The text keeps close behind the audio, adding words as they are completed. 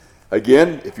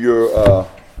Again, if you're,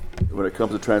 when it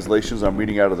comes to translations, I'm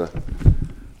reading out of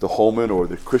the Holman or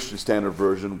the Christian Standard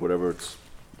Version, whatever it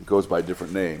goes by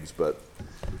different names, but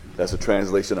that's a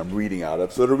translation I'm reading out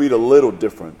of. So it'll read a little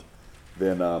different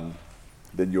than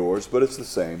yours, but it's the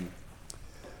same.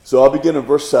 So I'll begin in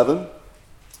verse 7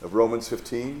 of Romans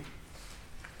 15.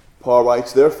 Paul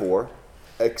writes, "Therefore,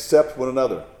 accept one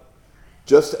another,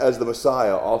 just as the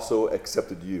Messiah also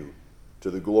accepted you, to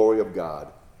the glory of God.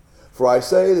 For I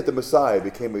say that the Messiah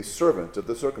became a servant of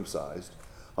the circumcised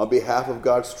on behalf of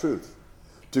God's truth,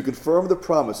 to confirm the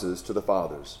promises to the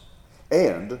fathers,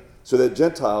 and so that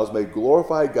Gentiles may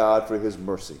glorify God for his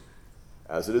mercy.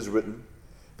 As it is written,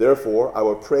 therefore I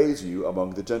will praise you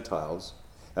among the Gentiles,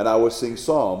 and I will sing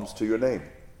psalms to your name.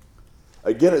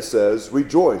 Again it says,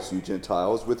 rejoice, you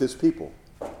Gentiles, with his people.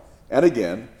 And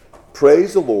again,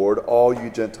 praise the Lord, all you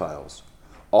Gentiles.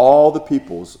 All the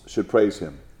peoples should praise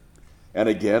him. And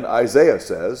again, Isaiah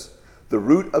says, the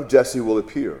root of Jesse will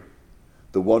appear,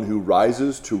 the one who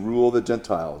rises to rule the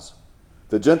Gentiles.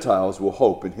 The Gentiles will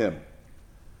hope in him.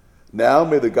 Now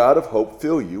may the God of hope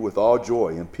fill you with all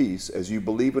joy and peace as you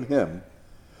believe in him,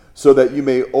 so that you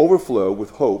may overflow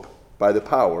with hope by the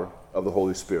power of the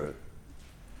Holy Spirit."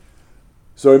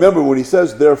 So remember, when he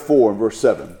says therefore in verse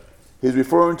 7, he's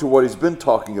referring to what he's been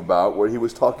talking about, where he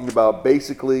was talking about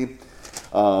basically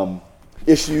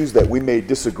issues that we may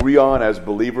disagree on as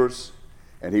believers,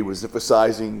 and he was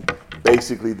emphasizing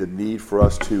basically the need for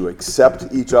us to accept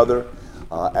each other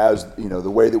as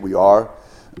the way that we are.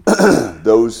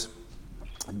 Those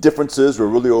differences were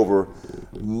really over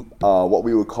what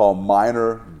we would call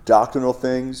minor doctrinal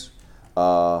things.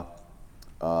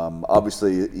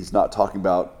 Obviously, he's not talking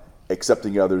about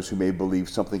accepting others who may believe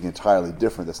something entirely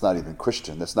different that's not even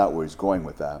Christian. That's not where he's going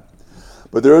with that.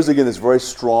 But there is, again, this very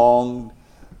strong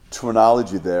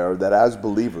terminology there that as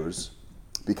believers,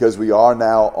 because we are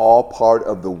now all part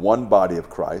of the one body of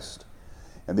Christ,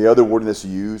 and the other word that's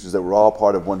used is that we're all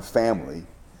part of one family,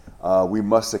 we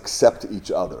must accept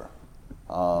each other.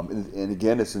 And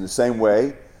again, it's in the same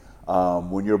way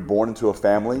when you're born into a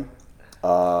family,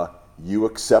 you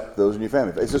accept those in your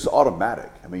family. It's just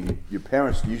automatic. I mean, your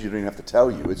parents usually don't even have to tell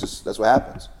you. It's just, that's what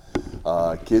happens.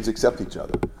 Kids accept each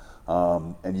other.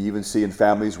 And you even see in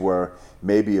families where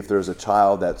maybe if there's a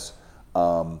child that's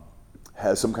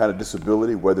has some kind of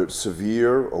disability, whether it's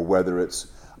severe or whether it's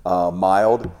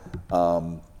mild,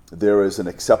 there is an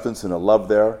acceptance and a love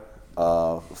there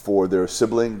for their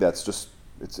sibling. That's just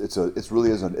it's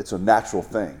a natural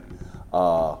thing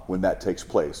when that takes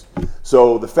place.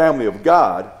 So the family of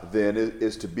God then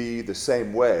is to be the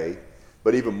same way,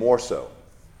 but even more so.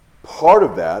 Part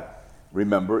of that,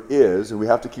 remember, is, and we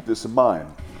have to keep this in mind,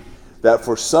 that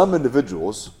for some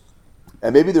individuals,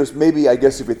 and maybe I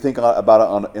guess if we think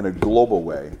about it in a global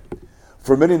way,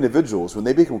 for many individuals, when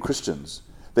they become Christians,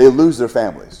 they lose their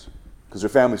families because their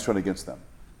families turn against them.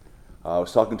 I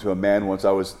was talking to a man once.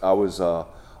 I was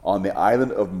on the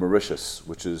island of Mauritius,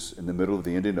 which is in the middle of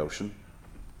the Indian Ocean,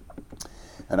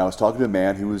 and I was talking to a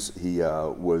man. He was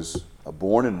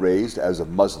born and raised as a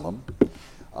Muslim.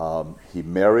 He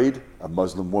married a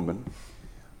Muslim woman.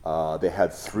 They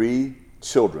had 3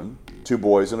 children, 2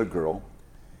 boys and a girl,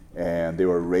 and they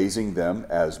were raising them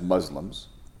as Muslims.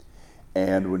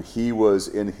 And when he was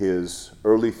in his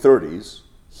early 30s,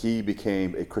 he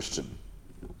became a Christian.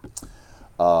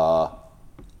 His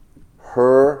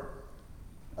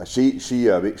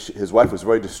wife was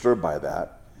very disturbed by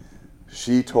that.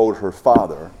 She told her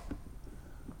father.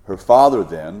 Her father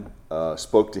then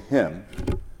spoke to him,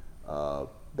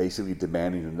 basically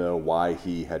demanding to know why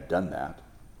he had done that,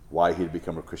 why he had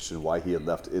become a Christian, why he had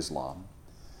left Islam.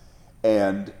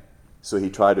 And so he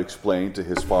tried to explain to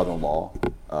his father-in-law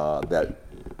that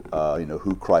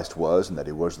who Christ was and that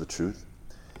he was the truth.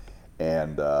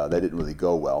 And that didn't really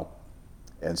go well.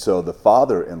 And so the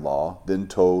father-in-law then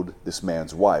told this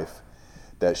man's wife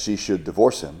that she should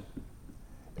divorce him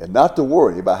and not to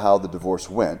worry about how the divorce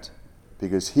went,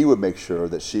 because he would make sure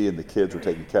that she and the kids were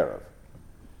taken care of.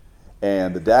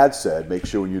 And the dad said, make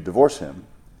sure when you divorce him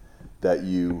that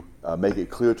you make it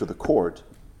clear to the court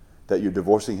that you're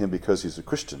divorcing him because he's a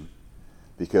Christian,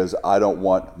 because I don't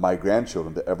want my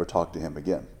grandchildren to ever talk to him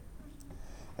again.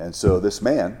 And so this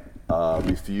man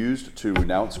refused to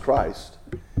renounce Christ.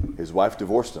 His wife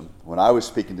divorced him. When I was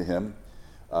speaking to him,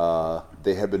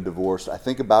 they had been divorced, I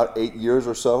think, about 8 years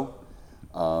or so.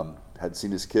 Hadn't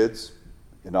seen his kids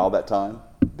in all that time.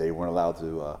 They weren't allowed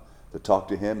to talk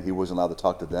to him. He wasn't allowed to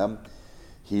talk to them.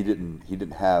 He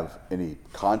didn't have any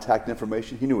contact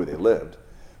information. He knew where they lived,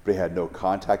 but he had no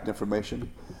contact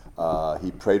information.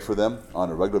 He prayed for them on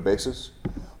a regular basis.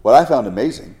 What I found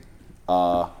amazing,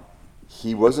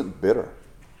 he wasn't bitter.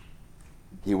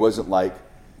 He wasn't like,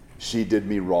 she did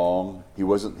me wrong. He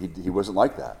wasn't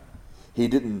like that.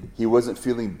 He wasn't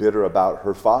feeling bitter about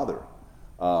her father,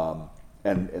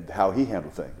 and how he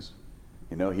handled things.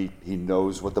 You know, he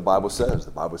knows what the Bible says.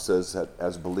 The Bible says that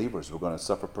as believers we're going to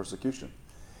suffer persecution.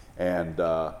 And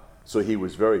so he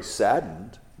was very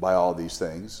saddened by all these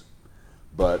things,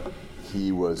 but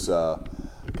he was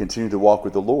continuing to walk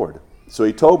with the Lord. So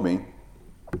he told me,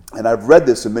 and I've read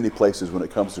this in many places when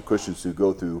it comes to Christians who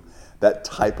go through that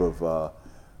type of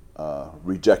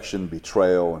rejection,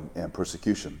 betrayal, and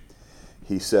persecution.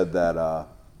 He said that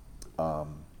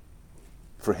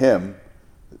for him,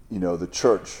 you know, the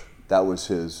church, that was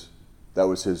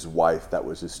his wife, that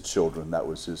was his children, that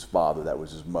was his father, that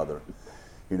was his mother.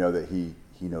 You know, that he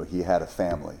had a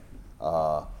family,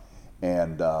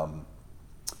 and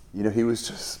you know, he was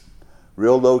just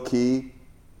real low key,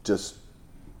 just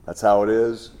that's how it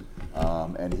is,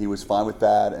 and he was fine with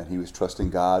that, and he was trusting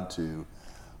God to,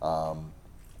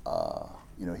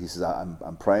 you know, he says,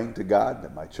 I'm praying to God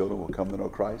that my children will come to know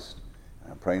Christ.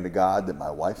 I'm praying to God that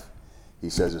my wife, he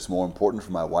says, it's more important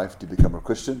for my wife to become a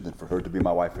Christian than for her to be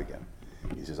my wife again.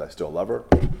 He says, I still love her.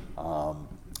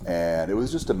 And it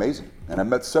was just amazing. And I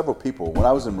met several people. When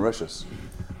I was in Mauritius,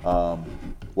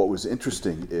 what was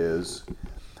interesting is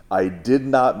I did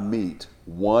not meet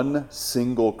one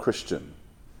single Christian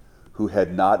who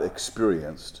had not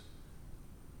experienced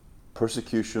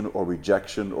persecution or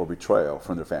rejection or betrayal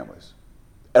from their families.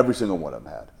 Every single one of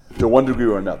them had, to one degree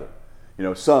or another. You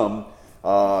know, some,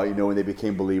 you know, when they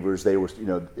became believers, they were, you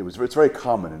know, it's very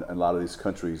common in a lot of these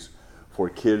countries for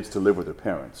kids to live with their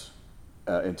parents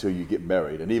until you get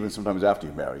married, and even sometimes after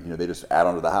you marry, you know, they just add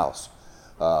on to the house,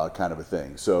 kind of a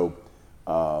thing. So,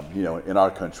 you know, in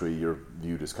our country, you're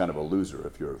viewed as kind of a loser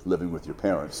if you're living with your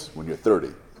parents when you're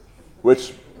 30,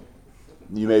 which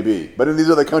you may be. But in these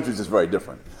other countries, it's very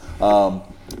different.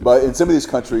 But in some of these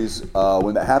countries,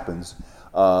 when that happens,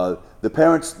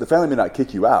 the family may not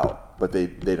kick you out, but they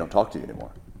don't talk to you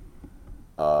anymore.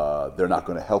 They're not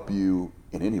going to help you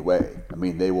in any way. I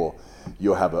mean,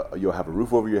 you'll have a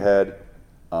roof over your head.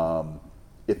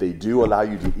 If they do allow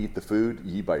you to eat the food,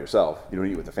 you eat by yourself. You don't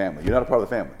eat with the family. You're not a part of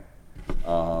the family.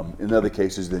 In other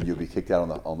cases, then you'll be kicked out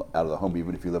out of the home,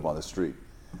 even if you live on the street.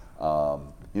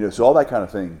 You know, so all that kind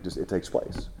of thing it takes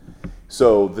place.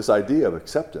 So this idea of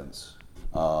acceptance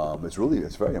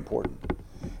it's very important.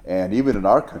 And even in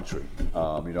our country,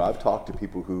 you know, I've talked to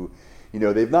people who, you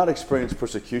know, they've not experienced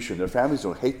persecution. Their families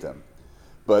don't hate them.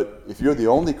 But if you're the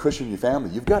only Christian in your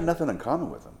family, you've got nothing in common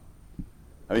with them.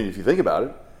 I mean, if you think about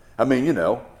it, I mean, you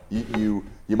know, you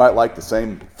might like the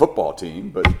same football team,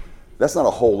 but that's not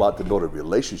a whole lot to build a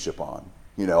relationship on.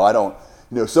 You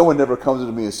know, someone never comes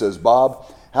to me and says, Bob,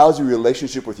 how's your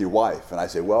relationship with your wife? And I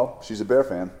say, well, she's a Bear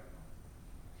fan.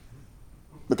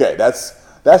 Okay, that's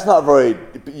not very,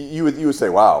 you would say,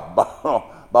 wow,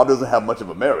 Bob doesn't have much of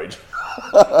a marriage.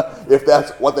 If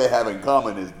that's what they have in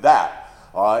common is that,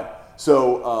 all right?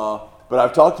 So, but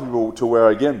I've talked to people to where,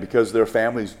 again, because their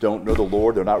families don't know the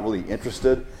Lord, they're not really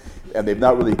interested, and they've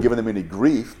not really given them any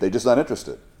grief, they're just not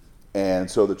interested. And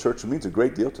so the church means a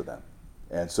great deal to them.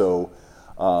 And so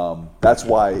that's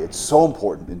why it's so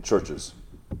important in churches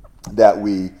that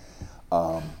we,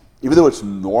 even though it's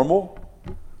normal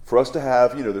for us to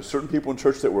have, you know, there's certain people in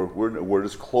church that we're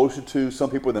just closer to some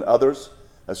people than others.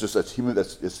 It's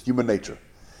human nature.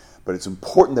 But it's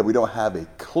important that we don't have a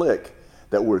clique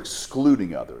that we're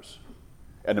excluding others.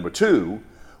 And number two,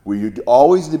 we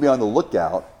always need to be on the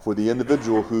lookout for the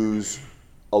individual who's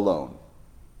alone.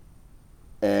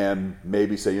 And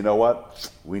maybe say, you know what,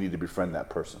 we need to befriend that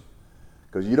person.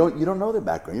 Because you don't know their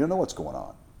background, you don't know what's going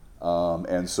on.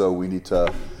 And so we need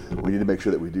to make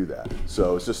sure that we do that.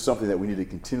 So it's just something that we need to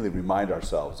continually remind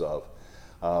ourselves of.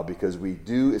 Because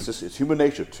it's human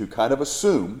nature to kind of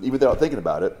assume, even without thinking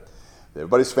about it, that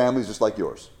everybody's family is just like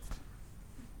yours.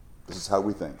 This is how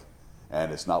we think.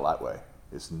 And it's not that way.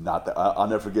 It's not that. I'll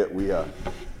never forget,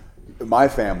 my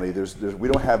family, we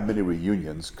don't have many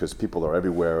reunions because people are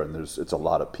everywhere and it's a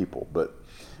lot of people. But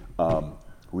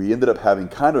we ended up having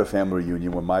kind of a family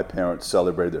reunion when my parents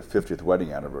celebrated their 50th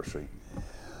wedding anniversary.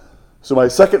 So my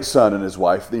second son and his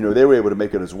wife, you know, they were able to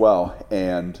make it as well.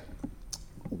 And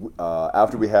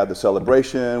after we had the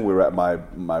celebration, we were at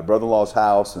my brother-in-law's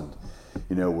house, and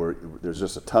you know, there's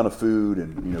just a ton of food,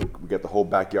 and you know, we got the whole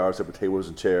backyard set with tables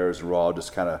and chairs, and we're all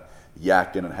just kind of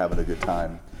yakking and having a good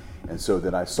time. And so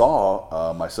then I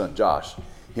saw my son Josh.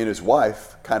 He and his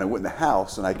wife kind of went in the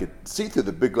house, and I could see through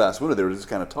the big glass window they were just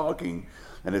kind of talking,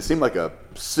 and it seemed like a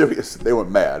serious. They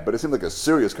weren't mad, but it seemed like a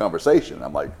serious conversation.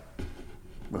 I'm like,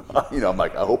 you know,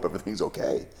 I hope everything's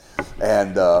okay.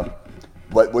 And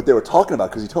what they were talking about,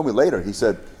 because he told me later, he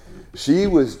said, She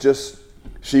was just,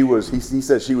 he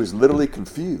said she was literally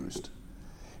confused.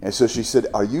 And so she said,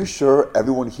 "Are you sure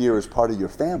everyone here is part of your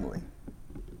family?"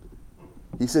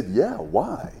 He said, "Yeah,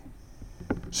 why?"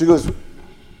 She goes,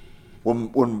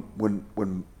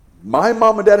 when my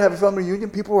mom and dad have a family reunion,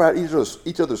 people were at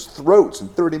each other's throats in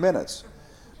 30 minutes.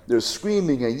 They're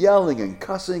screaming and yelling and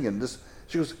cussing and this.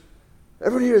 She goes,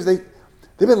 "Everyone here, they've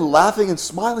been laughing and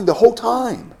smiling the whole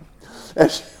time."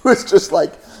 And she was just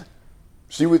like,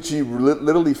 she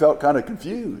literally felt kind of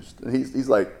confused. And he's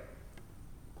like,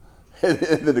 and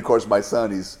then of course my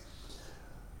son, he's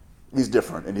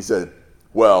different. And he said,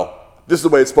 "Well, this is the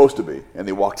way it's supposed to be." And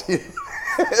they walked in.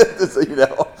 So,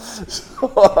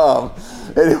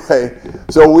 anyway,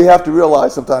 so we have to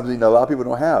realize sometimes, a lot of people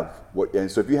don't have what, and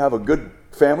so if you have a good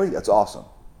family, that's awesome.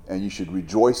 And you should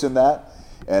rejoice in that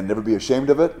and never be ashamed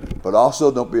of it, but also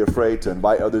don't be afraid to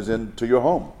invite others into your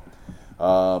home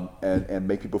and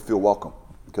make people feel welcome,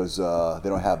 because they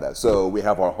don't have that. So we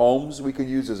have our homes we can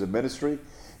use as a ministry,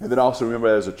 and then also remember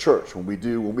as a church, when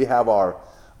we have our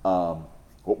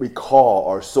what we call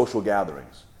our social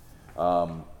gatherings.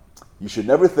 You should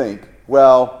never think,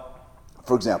 well,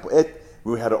 for example,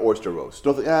 we had an oyster roast.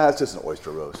 Don't think, it's just an oyster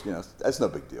roast. That's no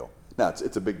big deal. No,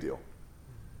 it's a big deal,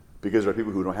 because there are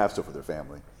people who don't have stuff for their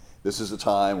family. This is a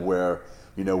time where,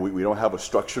 we don't have a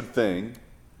structured thing.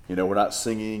 We're not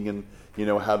singing and,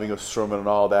 having a sermon and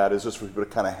all that. It's just for people to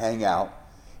kind of hang out,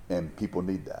 and people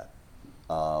need that.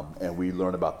 And we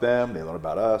learn about them, they learn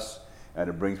about us, and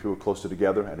it brings people closer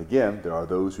together. And again, there are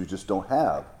those who just don't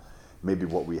have maybe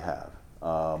what we have.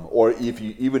 Or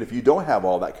even if you don't have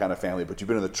all that kind of family, but you've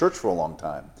been in the church for a long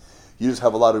time, you just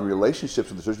have a lot of relationships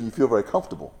with the church and you feel very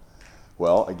comfortable.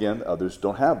 Well, again, others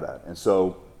don't have that. And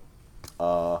so,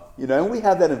 and we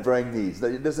have that in varying needs.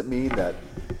 It doesn't mean that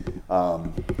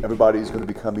everybody's going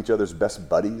to become each other's best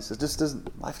buddies.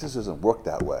 Life just doesn't work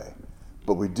that way.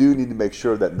 But we do need to make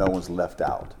sure that no one's left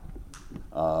out.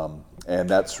 And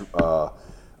that's,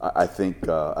 I think,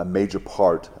 a major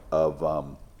part of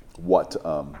what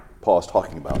Paul is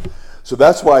talking about. So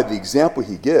that's why the example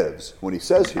he gives when he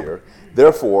says here,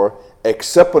 "Therefore,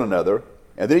 accept one another,"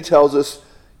 and then he tells us,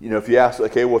 if you ask,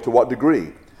 okay, well, to what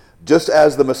degree? Just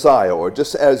as the Messiah, or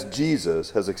just as Jesus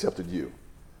has accepted you.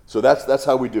 So that's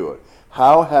how we do it.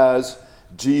 How has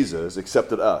Jesus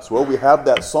accepted us? Well, we have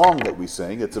that song that we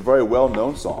sing. It's a very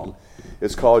well-known song.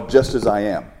 It's called "Just As I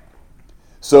Am."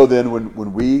 So then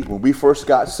when we first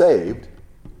got saved,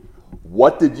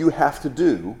 what did you have to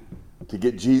do to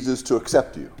get Jesus to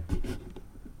accept you?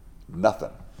 Nothing.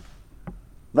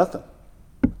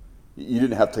 You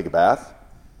didn't have to take a bath.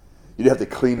 You didn't have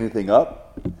to clean anything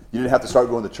up. You didn't have to start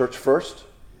going to church first.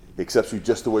 He accepts you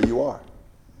just the way you are.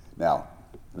 Now,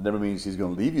 it never means he's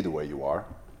going to leave you the way you are,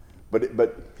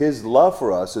 but his love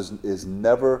for us is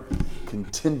never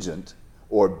contingent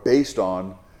or based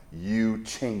on you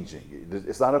changing.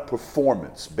 It's not a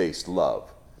performance-based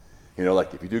love.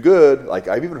 Like if you do good, like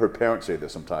I've even heard parents say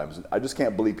this sometimes. I just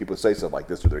can't believe people say stuff like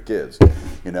this to their kids.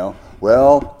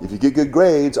 Well, if you get good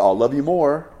grades, I'll love you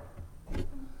more.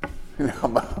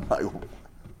 I'm like,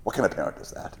 what kind of parent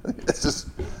does that? That's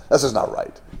just not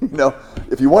right.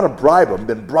 If you want to bribe them,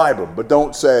 then bribe them, but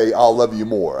don't say I'll love you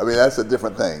more. I mean, that's a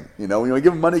different thing. When you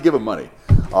give them money, give them money.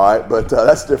 All right, but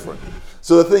that's different.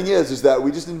 So the thing is that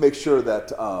we just need to make sure that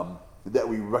that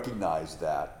we recognize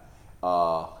that.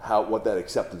 What that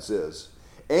acceptance is,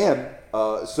 and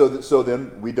so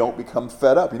then we don't become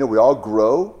fed up. We all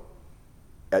grow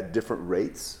at different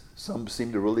rates. Some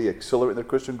seem to really accelerate their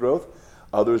Christian growth.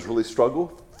 Others really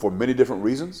struggle for many different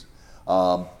reasons.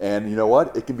 And you know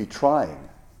what? It can be trying.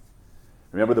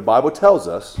 Remember, the Bible tells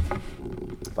us,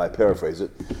 if I paraphrase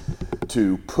it,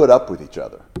 to put up with each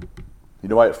other. You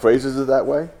know why it phrases it that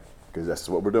way? Because that's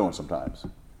what we're doing sometimes.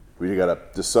 We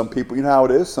just some people, you know how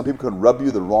it is? Some people can rub you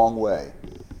the wrong way.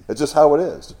 It's just how it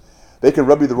is. They can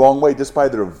rub you the wrong way just by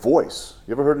their voice.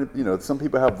 You ever heard, some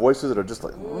people have voices that are just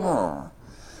like, all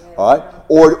right?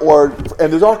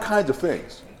 And there's all kinds of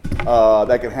things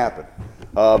that can happen.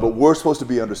 But we're supposed to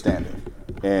be understanding.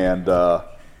 And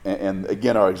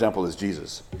again, our example is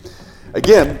Jesus.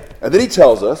 Again, and then he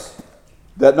tells us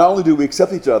that not only do we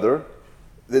accept each other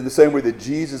in the same way that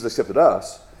Jesus accepted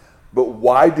us, but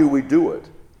why do we do it?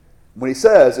 When he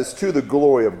says it's to the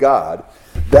glory of God,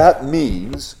 that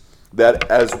means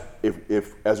that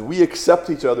as we accept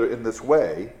each other in this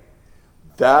way,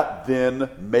 that then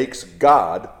makes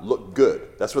God look good.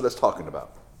 That's what that's talking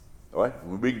about. All right?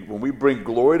 When we bring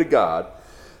glory to God,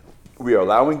 we are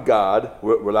allowing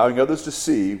we're allowing others to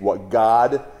see what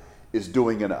God is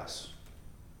doing in us.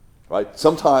 Right?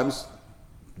 Sometimes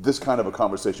this kind of a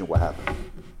conversation will happen.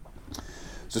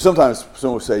 So sometimes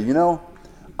someone will say,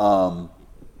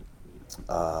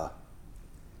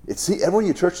 everyone in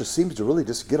your church just seems to really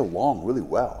just get along really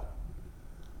well.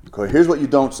 Okay, here's what you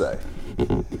don't say.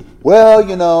 Well,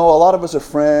 a lot of us are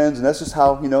friends, and that's just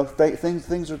how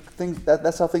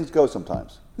that's how things go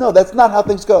sometimes. No, that's not how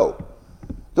things go.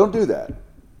 Don't do that.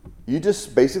 You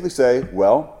just basically say,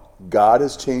 well, God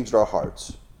has changed our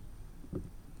hearts.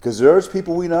 Because there's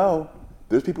people we know,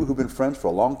 there's people who've been friends for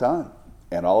a long time,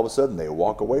 and all of a sudden they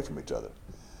walk away from each other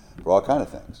for all kind of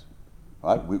things.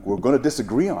 Right? We're going to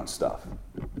disagree on stuff.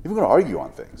 Even going to argue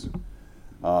on things.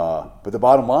 But the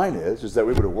bottom line is that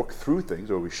we're able to work through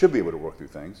things, or we should be able to work through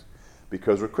things,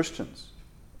 because we're Christians.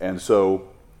 And so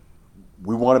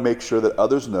we want to make sure that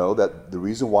others know that the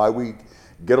reason why we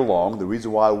get along, the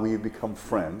reason why we become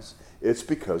friends, it's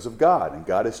because of God. And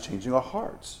God is changing our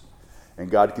hearts. And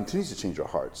God continues to change our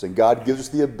hearts. And God gives us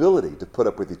the ability to put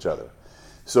up with each other.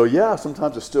 So yeah,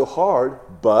 sometimes it's still hard,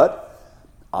 but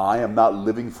I am not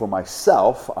living for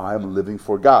myself. I am living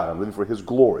for God. I'm living for His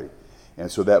glory.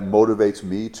 And so that motivates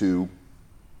me to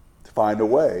find a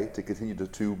way to continue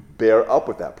to bear up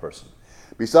with that person.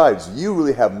 Besides, you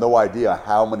really have no idea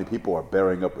how many people are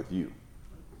bearing up with you.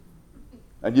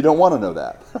 And you don't want to know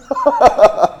that.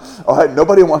 All right,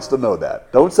 nobody wants to know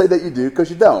that. Don't say that you do, because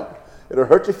you don't. It'll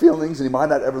hurt your feelings, and He might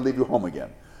not ever leave you home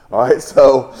again. All right,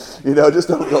 so, just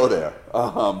don't go there.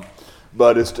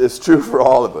 But it's true for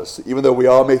all of us. Even though we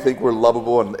all may think we're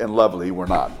lovable and lovely, we're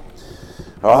not.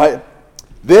 All right?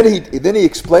 Then he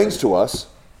explains to us,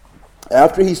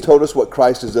 after he's told us what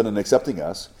Christ has done in accepting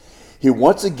us,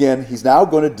 he's now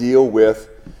going to deal with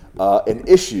an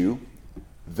issue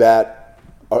that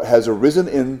has arisen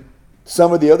in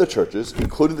some of the other churches,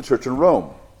 including the church in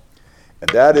Rome. And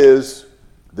that is,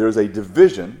 there's a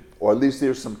division, or at least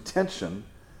there's some tension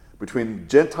between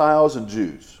Gentiles and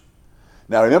Jews.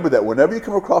 Now remember that whenever you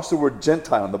come across the word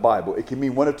Gentile in the Bible, it can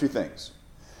mean one of two things.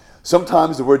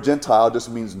 Sometimes the word Gentile just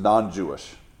means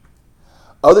non-Jewish.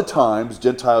 Other times,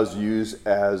 Gentile is used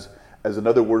as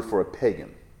another word for a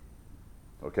pagan.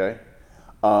 Okay?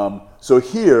 So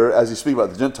here, as you speak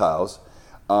about the Gentiles,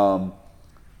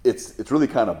 it's really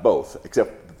kind of both,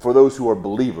 except for those who are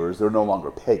believers, they're no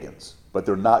longer pagans, but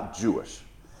they're not Jewish.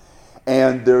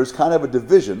 And there's kind of a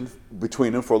division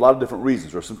between them for a lot of different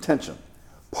reasons, or some tension.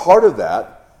 Part of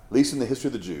that, at least in the history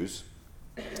of the Jews,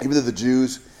 even though the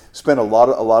Jews spent a lot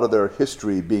of their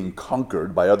history being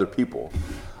conquered by other people,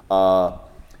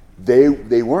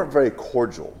 they weren't very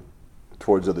cordial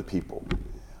towards other people.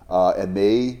 And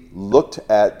they looked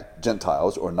at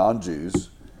Gentiles, or non-Jews,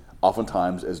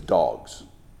 oftentimes as dogs.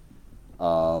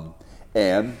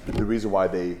 And the reason why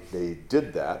they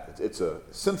did that, it's a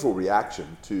sinful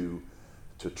reaction to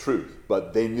truth,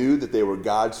 but they knew that they were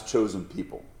God's chosen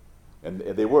people. And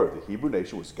they were. The Hebrew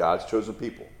nation was God's chosen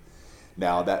people.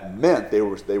 Now, that meant they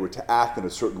were to act in a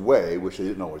certain way, which they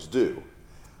didn't always do.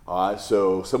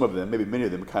 So some of them, maybe many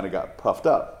of them, kind of got puffed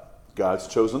up. God's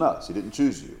chosen us. He didn't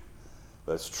choose you.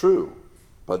 That's true.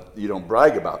 But you don't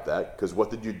brag about that, because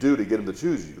what did you do to get Him to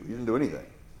choose you? You didn't do anything.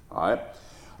 All right?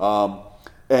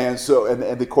 And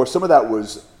of course, some of that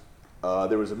was,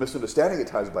 there was a misunderstanding at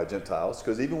times by Gentiles,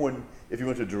 because if you went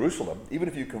to Jerusalem, even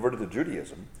if you converted to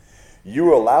Judaism, you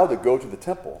were allowed to go to the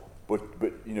temple. But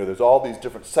there's all these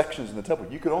different sections in the temple.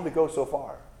 You could only go so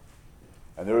far.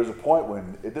 And there was a point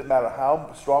when it didn't matter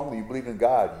how strongly you believed in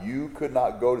God, you could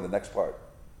not go to the next part.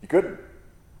 You couldn't.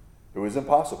 It was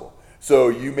impossible. So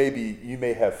you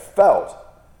may have felt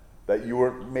that you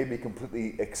were maybe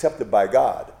completely accepted by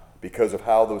God because of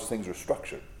how those things were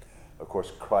structured. Of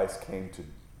course, Christ came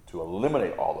to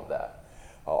eliminate all of that.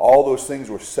 All those things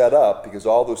were set up because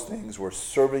all those things were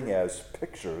serving as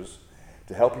pictures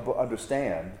to help people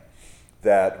understand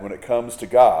that when it comes to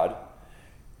God,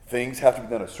 things have to be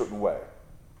done a certain way,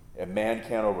 and man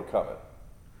can't overcome it.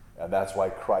 And that's why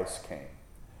Christ came,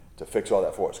 to fix all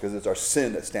that for us, because it's our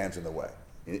sin that stands in the way.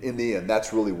 In the end,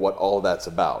 that's really what all of that's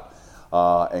about.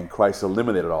 And Christ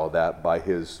eliminated all of that by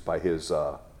his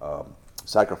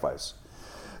sacrifice.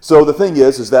 So the thing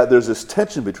is that there's this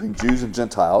tension between Jews and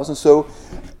Gentiles, and so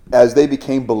as they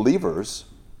became believers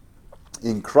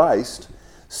in Christ,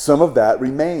 some of that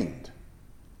remained.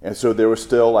 And so there were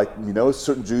still,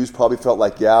 certain Jews probably felt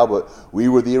like, yeah, but we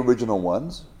were the original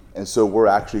ones, and so we're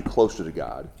actually closer to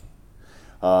God.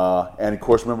 And of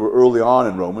course, remember early on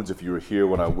in Romans, if you were here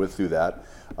when I went through that,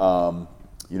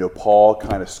 Paul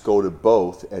kind of scolded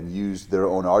both and used their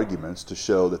own arguments to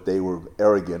show that they were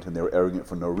arrogant, and they were arrogant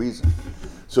for no reason.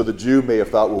 So the Jew may have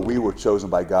thought, well, we were chosen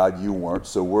by God, you weren't,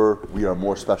 so we are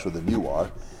more special than you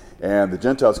are. And the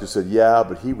Gentiles could have said, yeah,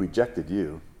 but He rejected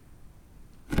you,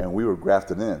 and we were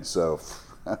grafted in, so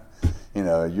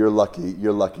you're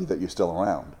lucky that you're still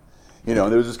around. And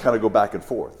they would just kind of go back and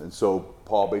forth. And so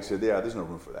Paul basically said, there's no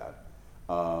room for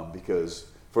that. Because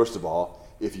first of all,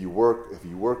 if you've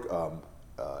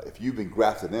been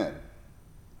grafted in,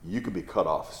 you can be cut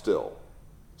off still.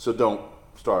 So don't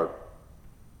start,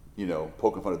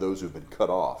 poking fun of those who've been cut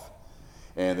off.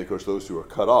 And of course, those who are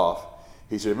cut off,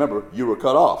 he said, remember, you were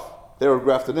cut off. They were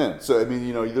grafted in. So,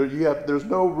 there's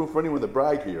no room for anyone to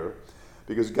brag here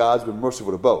because God's been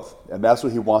merciful to both. And that's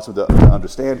what he wants them to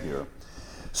understand here.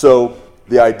 So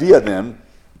the idea then,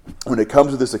 when it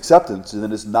comes to this acceptance,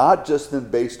 then it's not just then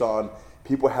based on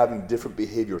people having different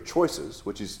behavioral choices,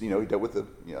 which is, he dealt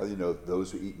with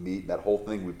those who eat meat and that whole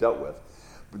thing we've dealt with.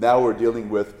 But now we're dealing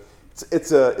with,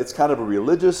 it's kind of a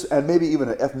religious and maybe even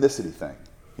an ethnicity thing.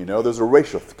 There's a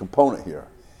racial component here.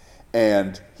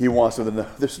 And he wants them to know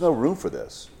there's no room for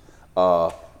this.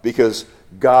 Because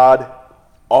God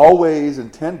always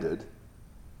intended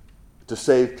to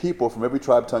save people from every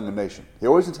tribe, tongue, and nation. He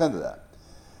always intended that.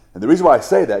 And the reason why I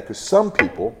say that, because some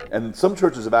people, and some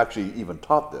churches have actually even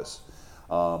taught this,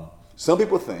 some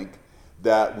people think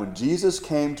that when Jesus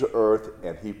came to earth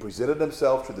and he presented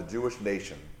himself to the Jewish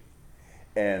nation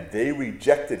and they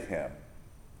rejected him,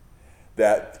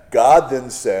 that God then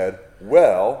said,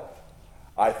 well,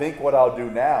 I think what I'll do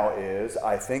now is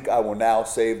I think I will now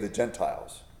save the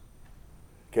Gentiles.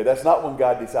 Okay, that's not when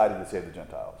God decided to save the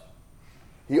Gentiles.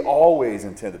 He always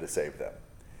intended to save them.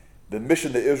 The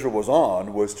mission that Israel was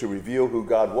on was to reveal who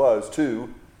God was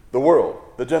to the world,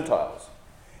 the Gentiles.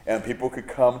 And people could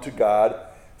come to God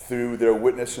through their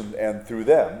witness and through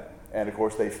them. And of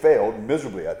course, they failed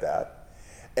miserably at that.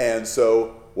 And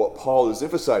so what Paul is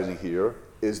emphasizing here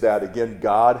is that, again,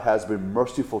 God has been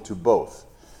merciful to both.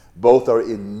 Both are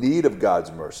in need of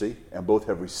God's mercy, and both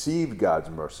have received God's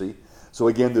mercy. So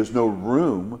again, there's no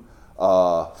room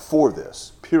for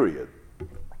this, period.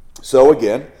 So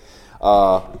again,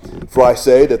 for I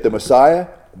say that the Messiah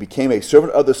became a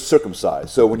servant of the circumcised.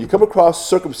 So when you come across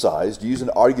circumcised, using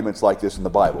arguments like this in the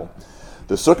Bible,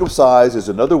 the circumcised is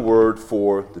another word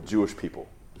for the Jewish people.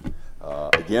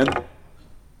 Again,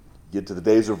 get to the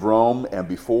days of Rome and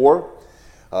before,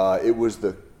 it was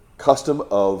the custom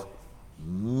of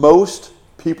most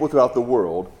people throughout the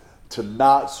world to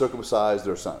not circumcise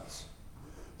their sons.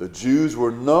 The Jews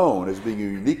were known as being a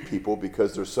unique people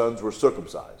because their sons were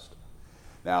circumcised.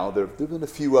 Now, there have been a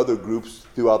few other groups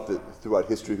throughout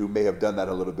history who may have done that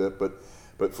a little bit,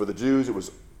 but for the Jews, it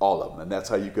was all of them. And that's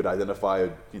how you could identify,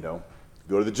 go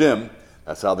to the gym.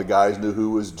 That's how the guys knew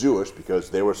who was Jewish, because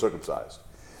they were circumcised.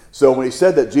 So when he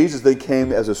said that Jesus then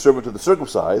came as a servant to the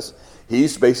circumcised,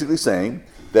 he's basically saying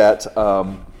that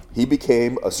he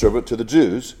became a servant to the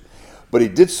Jews, but he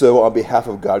did so on behalf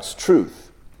of God's truth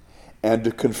and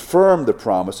to confirm the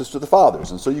promises to the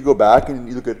fathers. And so you go back and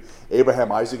you look at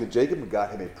Abraham, Isaac, and Jacob, and God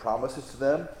had made promises to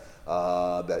them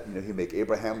that he'd make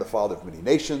Abraham the father of many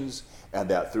nations, and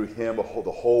that through him the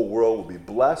whole world will be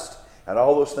blessed, and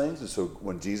all those things. And so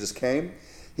when Jesus came,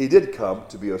 he did come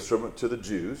to be a servant to the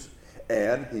Jews,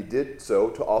 and he did so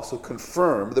to also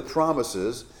confirm the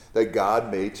promises that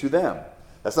God made to them.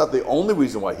 That's not the only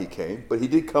reason why he came, but he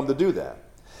did come to do that.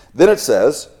 Then it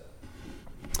says,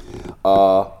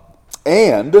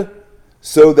 and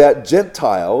so that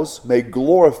Gentiles may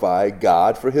glorify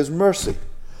God for his mercy.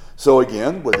 So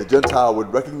again, what the Gentile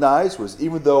would recognize was,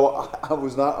 even though I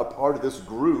was not a part of this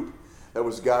group that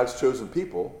was God's chosen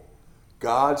people,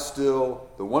 God still,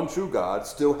 the one true God,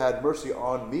 still had mercy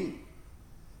on me.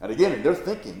 And again, in their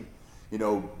thinking,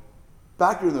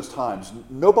 back during those times,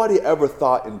 nobody ever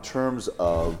thought in terms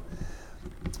of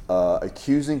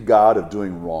accusing God of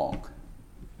doing wrong.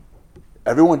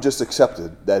 Everyone just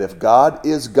accepted that if God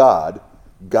is God,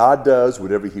 God does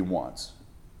whatever he wants.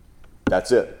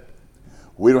 That's it.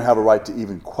 We don't have a right to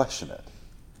even question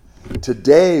it.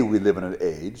 Today we live in an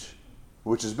age,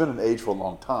 which has been an age for a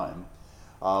long time,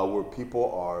 where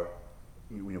people are,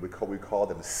 we call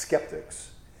them skeptics.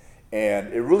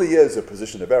 And it really is a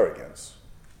position of arrogance.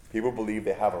 People believe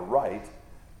they have a right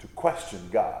to question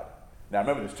God. Now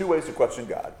remember, there's two ways to question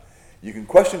God. You can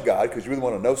question God because you really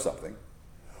want to know something,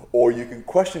 or you can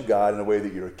question God in a way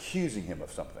that you're accusing him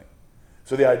of something.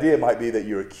 So the idea might be that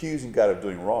you're accusing God of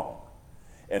doing wrong.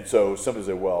 And so somebody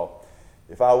say, well,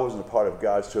 if I wasn't a part of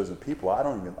God's chosen people, I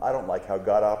don't like how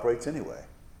God operates anyway.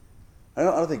 I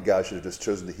don't think God should have just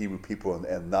chosen the Hebrew people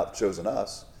and not chosen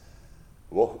us.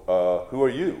 Well, who are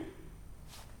you?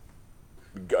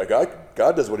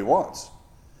 God does what he wants.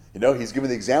 He's given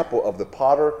the example of the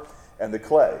potter and the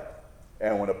clay.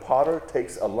 And when a potter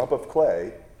takes a lump of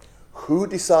clay, who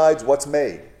decides what's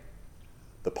made?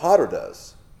 The potter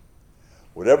does.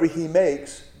 Whatever he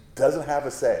makes doesn't have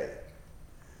a say.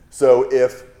 So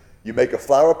if you make a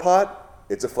flower pot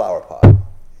it's a flower pot.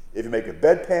 If you make a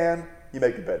bedpan, you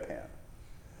make a bedpan.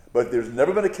 But there's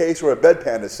never been a case where a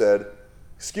bedpan has said,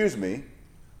 excuse me,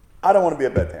 I don't want to be a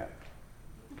bedpan.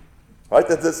 Right?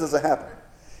 This doesn't happen.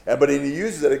 But he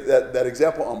uses that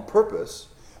example on purpose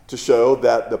to show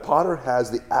that the potter has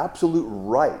the absolute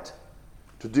right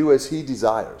to do as he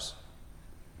desires.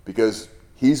 Because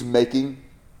he's making,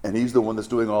 and he's the one that's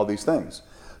doing all these things.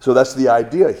 So that's the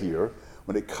idea here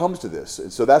when it comes to this.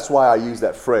 And so that's why I use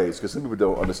that phrase, because some people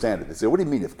don't understand it. They say, what do you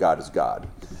mean if God is God?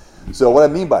 So what I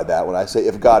mean by that, when I say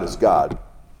if God is God,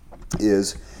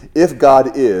 is if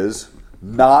God is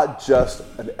not just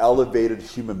an elevated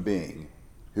human being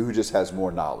who just has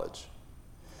more knowledge.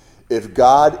 If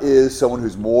God is someone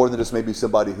who's more than just maybe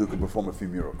somebody who can perform a few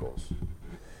miracles.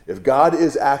 If God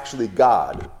is actually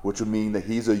God, which would mean that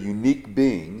he's a unique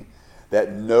being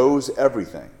that knows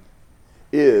everything,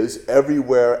 is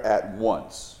everywhere at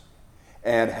once,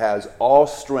 and has all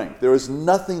strength, there is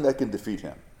nothing that can defeat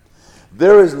him.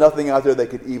 There is nothing out there that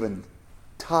could even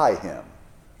tie him.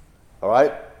 All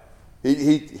right?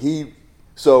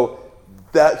 So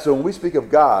when we speak of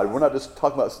God, we're not just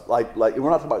talking about we're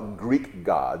not talking about Greek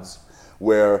gods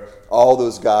where all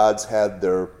those gods had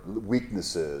their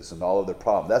weaknesses and all of their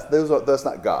problems. That's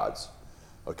not gods.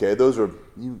 Okay, those are,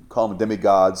 you call them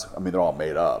demigods. I mean, they're all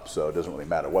made up, so it doesn't really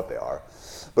matter what they are.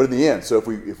 But in the end, so if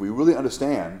we really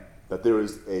understand that there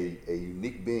is a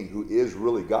unique being who is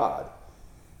really God,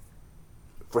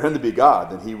 for him to be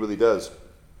God, then he really does.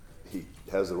 He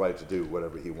has the right to do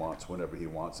whatever he wants, whenever he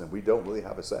wants, and we don't really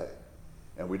have a say.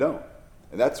 And we don't.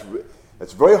 And that's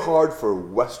very hard for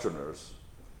Westerners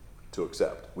to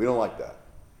accept. We don't like that.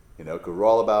 Because we're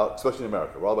all about, especially in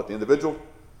America, we're all about the individual,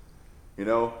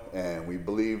 and we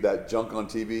believe that junk on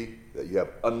TV, that you have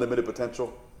unlimited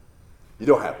potential. You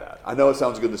don't have that. I know it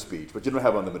sounds good in the speech, but you don't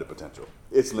have unlimited potential.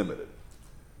 It's limited.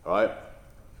 All right?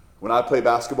 When I play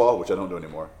basketball, which I don't do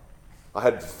anymore, I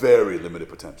had very limited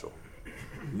potential.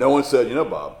 No one said,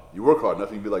 Bob, you work hard enough,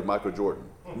 you can be like Michael Jordan.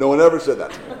 No one ever said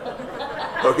that to me.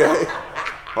 Okay?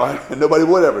 All right? And nobody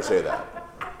would ever say that.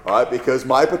 All right? Because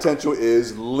my potential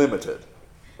is limited.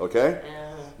 Okay?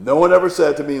 No one ever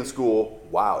said to me in school,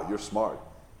 wow, you're smart.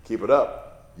 Keep it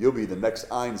up. You'll be the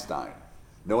next Einstein.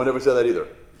 No one ever said that either.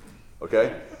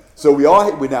 Okay? So we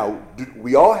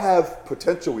all have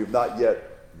potential we've not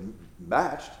yet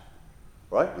matched.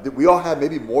 Right? We all have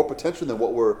maybe more potential than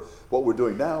what we're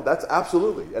doing now. That's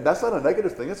absolutely. And that's not a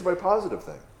negative thing. That's a very positive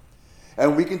thing.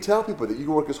 And we can tell people that you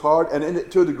can work as hard, and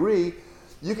to a degree,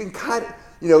 you can kind of,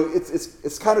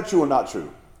 it's kind of true or not true.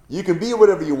 You can be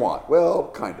whatever you want. Well,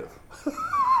 kind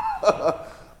of.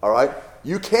 All right?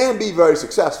 You can be very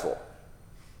successful,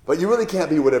 but you really can't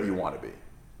be whatever you want to be.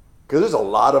 Because there's a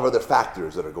lot of other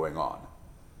factors that are going on.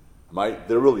 Right?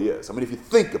 There really is. I mean, if you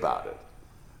think about it,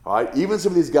 all right, even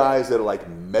some of these guys that are like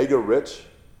mega rich,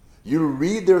 you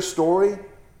read their story,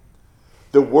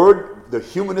 the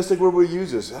humanistic word we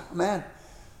use is, oh man,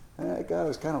 that guy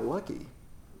was kind of lucky.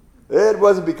 It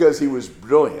wasn't because he was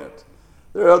brilliant.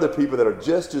 There are other people that are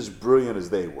just as brilliant as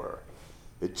they were.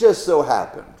 It just so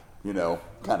happened,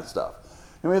 kind of stuff.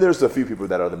 I mean, there's a few people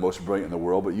that are the most brilliant in the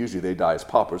world, but usually they die as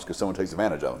paupers because someone takes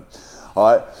advantage of them.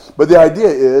 All right, but the idea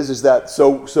is that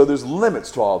so there's limits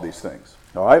to all these things.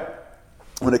 All right.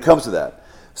 When it comes to that.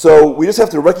 So we just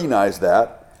have to recognize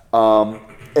that.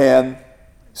 And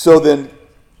so then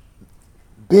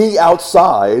being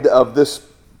outside of this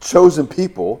chosen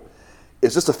people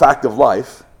is just a fact of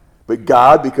life. But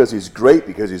God, because he's great,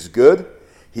 because he's good,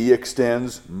 he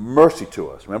extends mercy to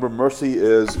us. Remember, mercy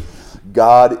is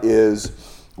God is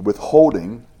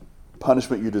withholding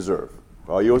punishment you deserve.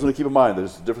 Well, you always want to keep in mind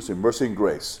there's a difference between mercy and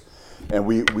grace. And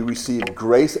we receive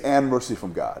grace and mercy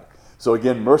from God. So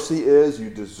again, mercy is you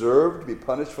deserve to be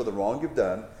punished for the wrong you've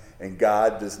done, and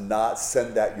God does not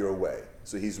send that your way.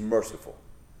 So he's merciful.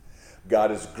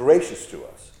 God is gracious to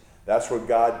us. That's where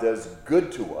God does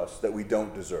good to us that we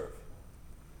don't deserve.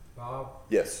 Bob?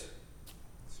 Yes?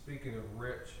 Speaking of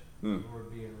rich, the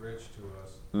Lord being rich to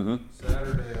us,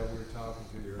 Saturday, we were talking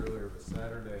to you earlier, but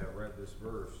Saturday I read this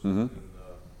verse, and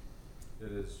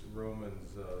it is Romans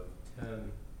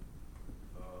 10.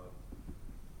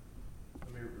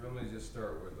 Let me just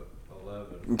start with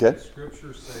 11. Okay. The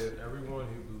scriptures say that everyone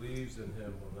who believes in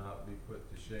him will not be put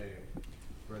to shame,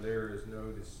 for there is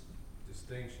no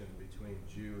distinction between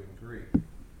Jew and Greek.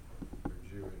 Or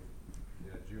Jew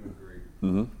and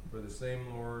Greek. For the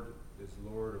same Lord is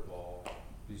Lord of all,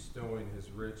 bestowing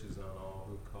his riches on all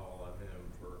who call on him.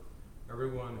 For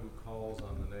everyone who calls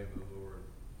on the name of the Lord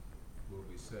will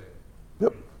be saved.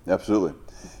 Yep, absolutely.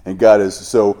 And God is,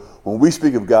 so when we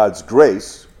speak of God's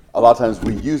grace, a lot of times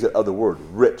we use that other word,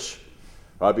 rich.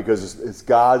 right? Because it's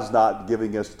God's not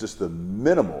giving us just the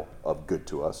minimal of good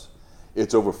to us.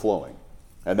 It's overflowing.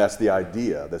 And that's the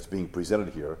idea that's being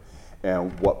presented here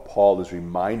and what Paul is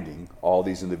reminding all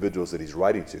these individuals that he's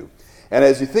writing to. And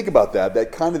as you think about that,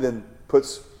 that kind of then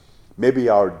puts maybe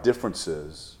our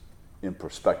differences in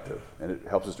perspective. And it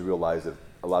helps us to realize that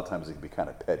a lot of times it can be kind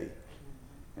of petty.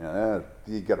 You know,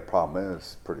 you got a problem,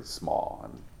 it's pretty small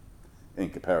in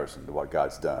comparison to what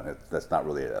God's done. That's not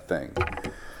really a thing.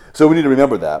 So we need to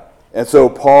remember that. And so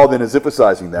Paul then is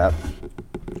emphasizing that.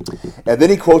 And then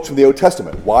he quotes from the Old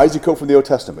Testament. Why does he quote from the Old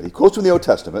Testament? He quotes from the Old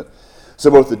Testament so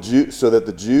that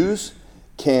the Jews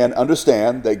can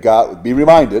understand that God, be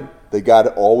reminded that God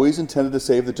always intended to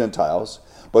save the Gentiles,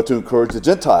 but to encourage the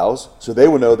Gentiles so they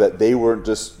would know that they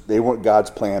weren't God's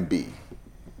plan B.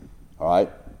 All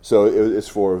right? So it's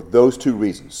for those two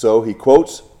reasons. So he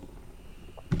quotes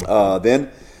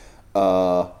verse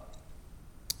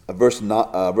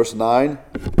 9.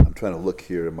 I'm trying to look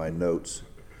here in my notes.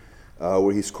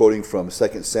 Where he's quoting from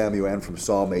 2 Samuel and from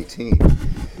Psalm 18.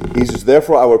 He says,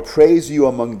 "Therefore I will praise you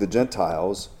among the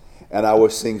Gentiles, and I will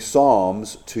sing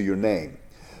psalms to your name."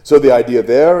 So the idea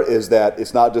there is that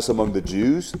it's not just among the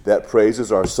Jews that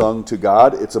praises are sung to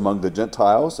God, it's among the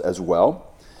Gentiles as well.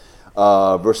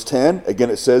 Verse 10,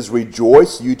 again it says,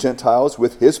 "Rejoice, you Gentiles,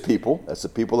 with his people." That's the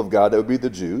people of God, that would be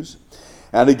the Jews.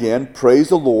 And again, "Praise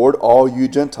the Lord, all you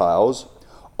Gentiles.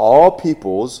 All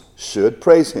peoples should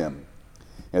praise him."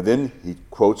 And then he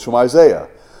quotes from Isaiah,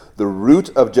 "The root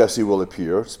of Jesse will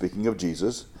appear," speaking of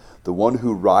Jesus, "the one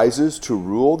who rises to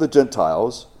rule the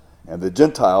Gentiles, and the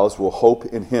Gentiles will hope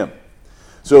in him."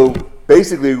 So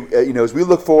basically, as we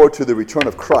look forward to the return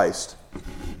of Christ,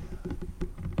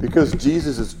 because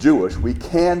Jesus is Jewish, we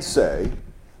can say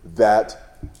that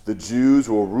the Jews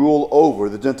will rule over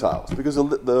the Gentiles, because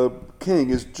the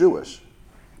king is Jewish.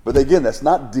 But again, that's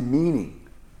not demeaning.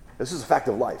 This is a fact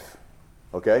of life.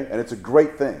 Okay, and it's a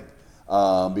great thing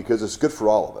because it's good for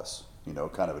all of us,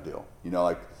 kind of a deal.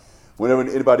 Like whenever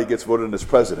anybody gets voted in as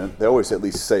president, they always at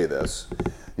least say this,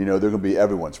 they're going to be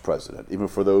everyone's president, even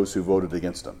for those who voted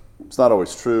against him. It's not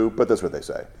always true, but that's what they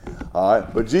say. All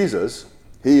right, but Jesus,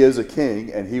 he is a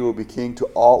king, and he will be king to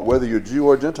all, whether you're Jew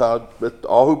or Gentile, but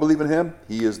all who believe in him,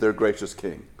 he is their gracious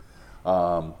king.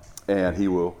 And he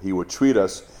will treat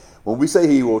us, when we say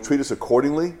he will treat us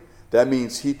accordingly, that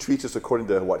means he treats us according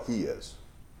to what he is.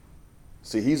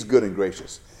 See, he's good and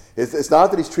gracious. It's not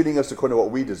that he's treating us according to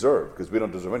what we deserve, because we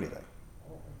don't deserve anything.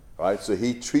 All right? So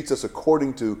he treats us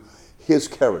according to his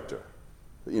character.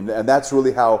 And that's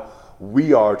really how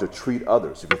we are to treat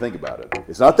others, if you think about it.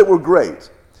 It's not that we're great,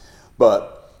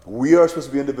 but we are supposed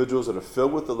to be individuals that are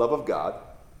filled with the love of God.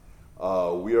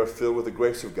 We are filled with the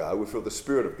grace of God. We're filled with the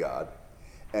Spirit of God.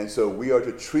 And so we are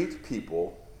to treat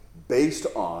people based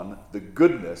on the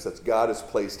goodness that God has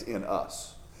placed in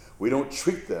us. We don't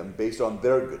treat them based on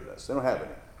their goodness. They don't have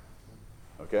any.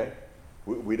 Okay?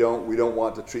 We don't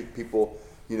want to treat people,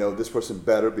 this person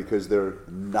better because they're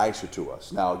nicer to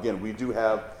us. Now, again, we do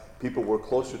have people we're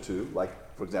closer to. Like,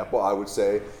 for example, I would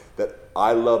say that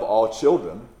I love all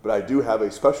children, but I do have a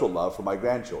special love for my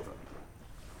grandchildren.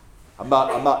 I'm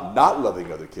not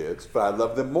loving other kids, but I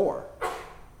love them more.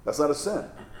 That's not a sin.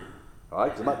 All right?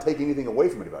 'Cause I'm not taking anything away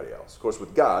from anybody else. Of course,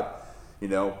 with God,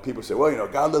 people say, well,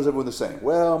 God loves everyone the same.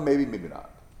 Well, maybe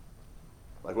not.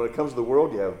 Like when it comes to the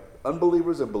world, you have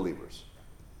unbelievers and believers.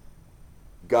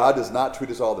 God does not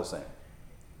treat us all the same.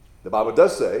 The Bible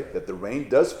does say that the rain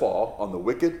does fall on the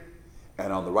wicked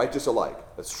and on the righteous alike.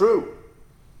 That's true.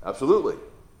 Absolutely.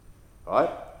 All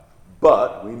right?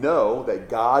 But we know that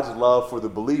God's love for the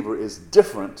believer is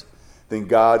different than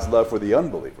God's love for the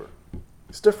unbeliever.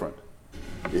 It's different.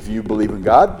 If you believe in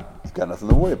God, you've got nothing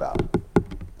to worry about.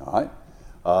 All right?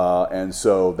 And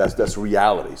so that's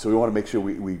reality. So we want to make sure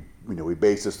we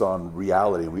base this on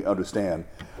reality and we understand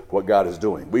what God is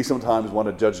doing. We sometimes want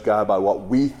to judge God by what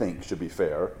we think should be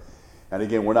fair. And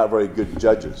again, we're not very good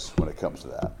judges when it comes to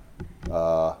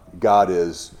that. God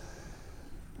is,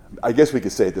 I guess we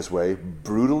could say it this way,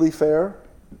 brutally fair.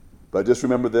 But just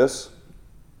remember this: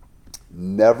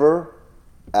 never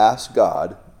ask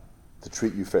God to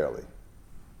treat you fairly,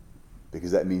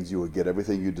 because that means you will get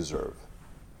everything you deserve.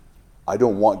 I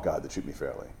don't want God to treat me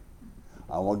fairly.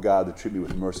 I want God to treat me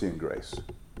with mercy and grace.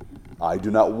 I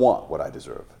do not want what I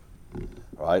deserve.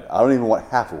 All right? I don't even want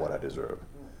half of what I deserve.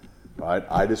 All right?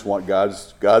 I just want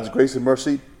God's grace and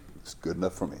mercy. It's good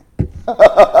enough for me.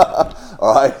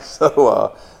 All right?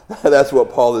 So that's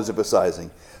what Paul is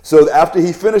emphasizing. So after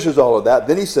he finishes all of that,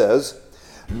 then he says,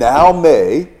 "Now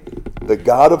may the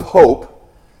God of hope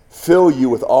fill you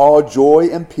with all joy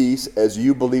and peace as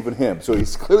you believe in him." So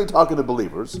he's clearly talking to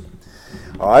believers.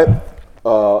 All right?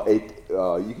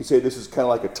 you can say this is kind of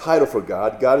like a title for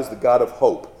God. God is the God of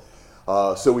hope.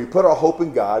 So we put our hope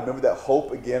in God. Remember that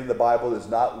hope, again, in the Bible is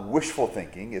not wishful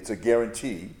thinking. It's a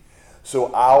guarantee.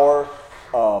 So our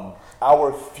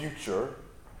future,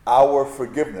 our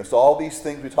forgiveness, all these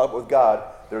things we talk about with God,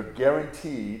 they're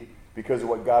guaranteed because of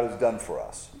what God has done for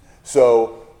us.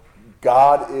 So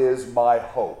God is my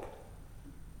hope.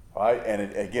 All right?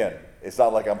 And again, it's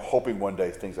not like I'm hoping one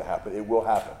day things will happen. It will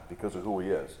happen because of who he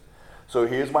is. So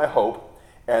he is my hope.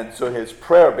 And so his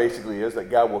prayer basically is that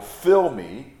God will fill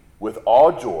me with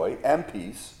all joy and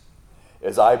peace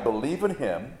as I believe in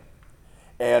him.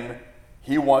 And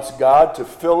he wants God to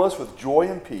fill us with joy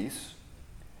and peace.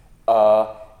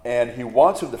 And he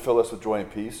wants him to fill us with joy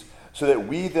and peace so that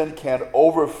we then can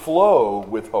overflow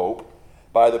with hope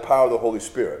by the power of the Holy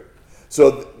Spirit.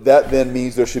 So that then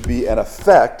means there should be an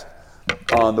effect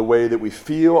on the way that we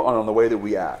feel and on the way that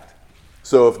we act.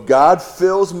 So if God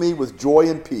fills me with joy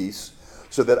and peace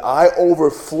so that I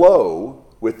overflow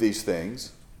with these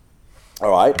things,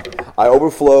 all right, I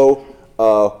overflow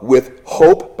with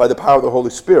hope by the power of the Holy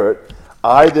Spirit,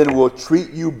 I then will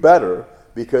treat you better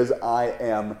because I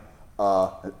am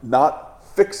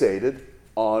not fixated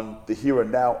on the here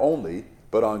and now only,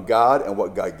 but on God and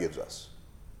what God gives us.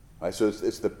 Right? So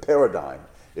it's the paradigm,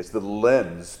 it's the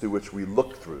lens through which we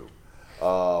look through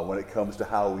when it comes to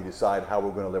how we decide how we're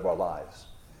going to live our lives.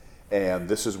 And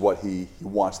this is what he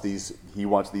wants these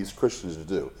Christians to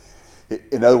do.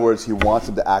 In other words, he wants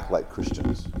them to act like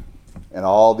Christians. And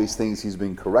all these things he's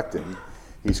been correcting,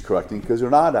 he's correcting because they're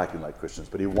not acting like Christians.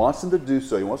 But he wants them to do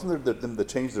so. He wants them to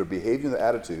change their behavior and their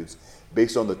attitudes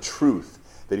based on the truth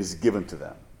that he's given to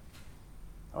them.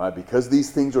 All right? Because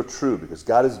these things are true, because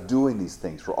God is doing these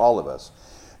things for all of us,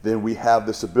 then we have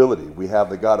this ability. We have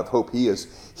the God of hope. He is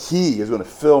going to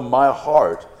fill my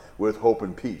heart with hope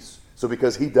and peace. So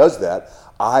because he does that,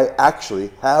 I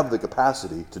actually have the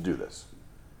capacity to do this.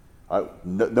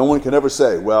 No one can ever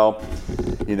say, well,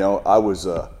 I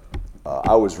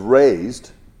was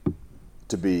raised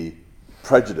to be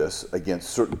prejudiced against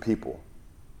certain people,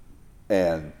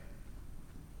 and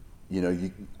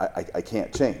I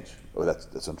can't change. Oh,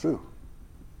 that's untrue.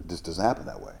 It just doesn't happen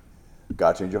that way.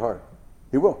 God change your heart.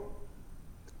 He will.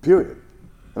 Period.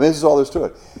 I mean, this is all there's to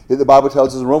it. The Bible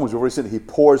tells us in Romans, we've already said, he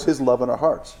pours his love in our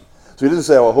hearts. So he doesn't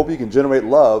say, I hope you can generate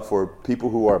love for people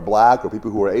who are black or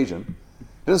people who are Asian.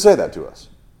 He doesn't say that to us.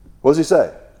 What does he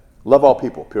say? Love all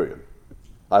people, period.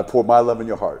 I pour my love in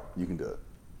your heart. You can do it.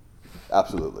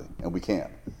 Absolutely. And we can.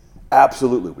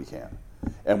 Absolutely we can.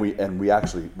 And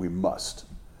we must.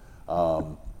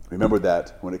 Remember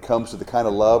that when it comes to the kind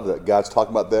of love that God's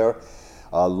talking about there,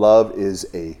 love is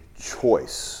a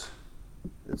choice.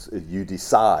 You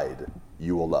decide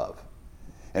you will love.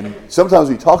 And sometimes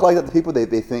when you talk like that to people, they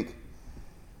think,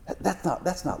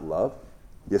 that's not love.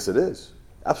 Yes, it is.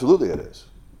 Absolutely it is.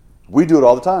 We do it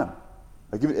all the time.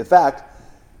 I'll give you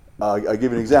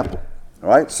an example. All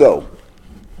right? So,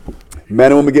 man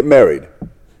and woman get married.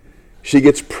 She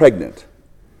gets pregnant.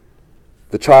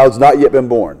 The child's not yet been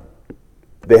born.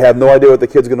 They have no idea what the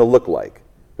kid's going to look like.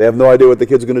 They have no idea what the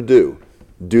kid's going to do.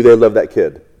 Do they love that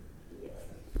kid?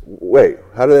 Wait,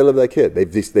 how do they love that kid?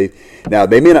 Now,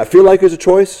 they may not feel like it's a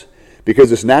choice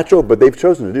because it's natural, but they've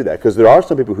chosen to do that because there are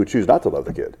some people who choose not to love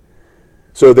the kid.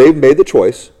 So they've made the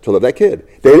choice to love that kid.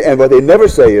 And what they never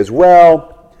say is,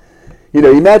 well,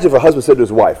 imagine if a husband said to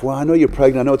his wife, well, I know you're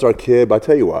pregnant, I know it's our kid, but I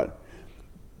tell you what,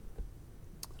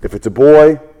 if it's a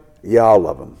boy, yeah, I'll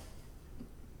love him.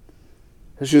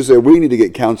 They should say, we need to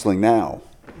get counseling now.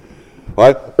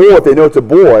 Right? Or if they know it's a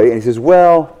boy, and he says,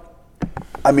 well,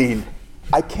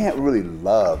 I can't really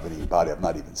love anybody I've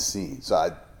not even seen,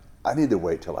 so I need to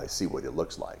wait till I see what it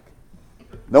looks like.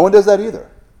 No one does that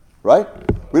either, right?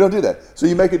 We don't do that. So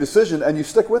you make a decision and you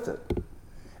stick with it.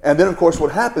 And then, of course,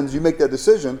 what happens, you make that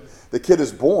decision, the kid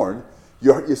is born,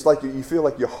 it's like you feel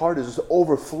like your heart is just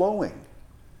overflowing.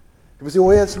 People say,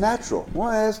 well, yeah, it's natural.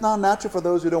 Well, it's not natural for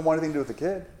those who don't want anything to do with the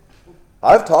kid.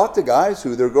 I've talked to guys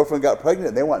who their girlfriend got pregnant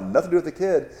and they want nothing to do with the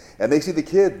kid, and they see the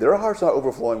kid, their heart's not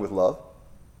overflowing with love.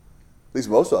 At least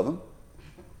most of them.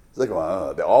 It's like,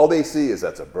 well, all they see is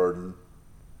that's a burden.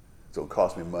 It's going to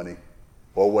cost me money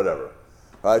or whatever.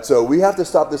 All right, so we have to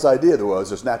stop this idea that, well, it's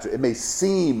just natural. It may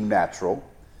seem natural,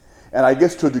 and I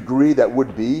guess to a degree that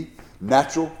would be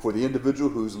natural for the individual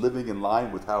who's living in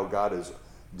line with how God has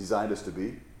designed us to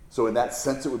be. So in that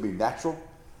sense, it would be natural,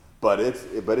 but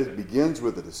it begins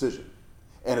with a decision.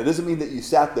 And it doesn't mean that you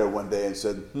sat there one day and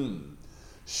said,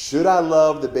 should I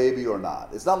love the baby or not?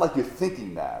 It's not like you're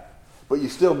thinking that, but you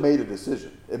still made a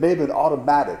decision. It may have been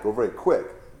automatic or very quick,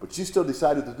 but you still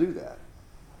decided to do that.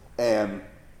 And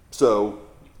so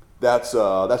that's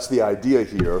the idea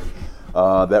here.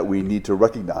 that we need to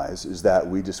recognize is that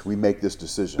we make this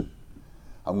decision.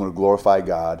 I'm going to glorify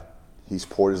God. He's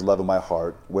poured his love in my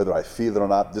heart. Whether I feel it or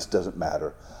not, this doesn't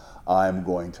matter. I'm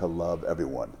going to love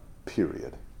everyone,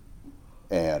 period.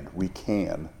 And we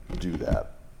can do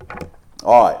that.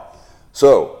 All right.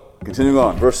 So, continuing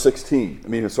on, verse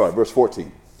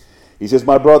 14. He says,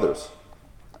 my brothers,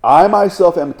 I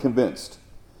myself am convinced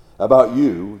about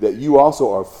you that you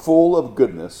also are full of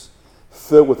goodness,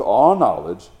 filled with all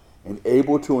knowledge, and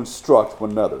able to instruct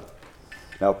one another.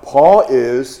 Now, Paul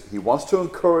he wants to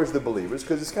encourage the believers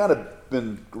because he's kind of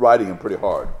been writing them pretty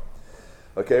hard.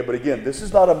 Okay, but again, this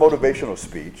is not a motivational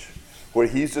speech where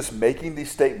he's just making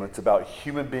these statements about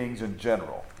human beings in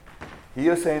general. He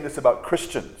is saying this about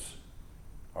Christians.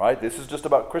 All right, this is just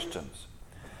about Christians.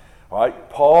 All right,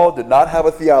 Paul did not have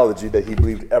a theology that he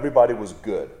believed everybody was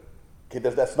good. Okay,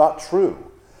 that's not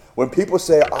true. When people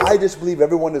say, I just believe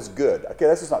everyone is good, okay,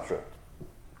 that's just not true.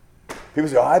 People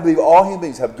say, I believe all human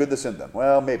beings have goodness in them.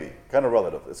 Well, maybe. Kind of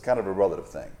relative. It's kind of a relative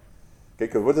thing. Okay,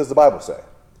 because what does the Bible say?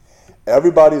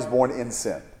 Everybody is born in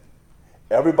sin.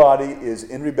 Everybody is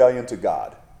in rebellion to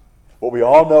God. What we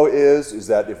all know is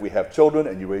that if we have children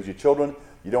and you raise your children,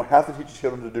 you don't have to teach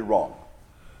your children to do wrong.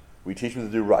 We teach them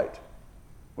to do right.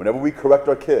 Whenever we correct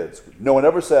our kids, no one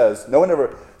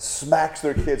ever smacks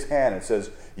their kid's hand and says,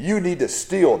 you need to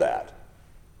steal that.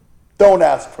 Don't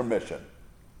ask permission.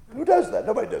 Who does that?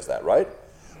 Nobody does that, right?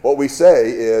 What we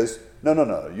say is, no,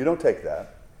 you don't take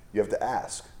that. You have to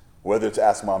ask. Whether it's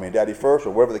ask mommy and daddy first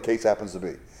or wherever the case happens to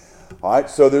be. All right,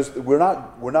 so we're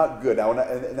not good.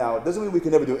 Now it doesn't mean we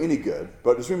can never do any good,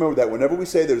 but just remember that whenever we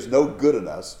say there's no good in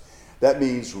us, that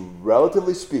means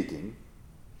relatively speaking,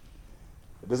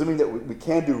 it doesn't mean that we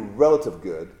can do relative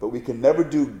good, but we can never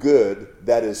do good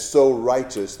that is so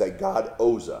righteous that God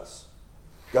owes us.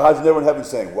 God's never in heaven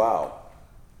saying, wow,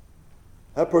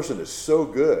 that person is so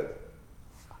good,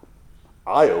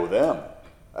 I owe them.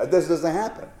 This doesn't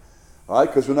happen, all right?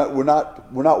 Because we're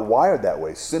not wired that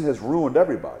way. Sin has ruined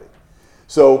everybody.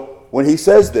 So when he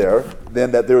says there,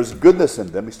 then that there's goodness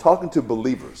in them, he's talking to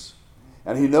believers,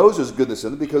 and he knows there's goodness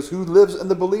in them because who lives in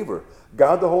the believer?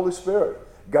 God, the Holy Spirit.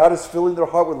 God is filling their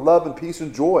heart with love and peace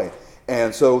and joy,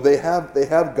 and so they have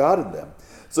God in them.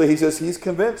 So he says he's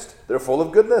convinced they're full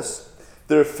of goodness.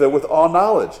 They're filled with all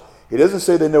knowledge. He doesn't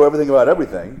say they know everything about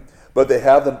everything, but they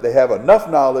have enough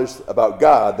knowledge about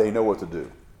God, they know what to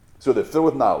do. So they're filled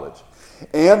with knowledge.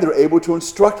 And they're able to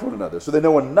instruct one another. So they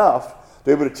know enough to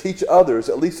be able to teach others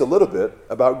at least a little bit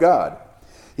about God.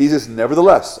 He says,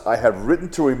 nevertheless, I have written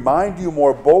to remind you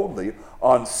more boldly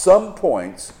on some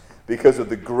points because of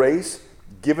the grace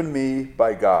given me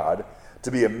by God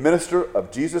to be a minister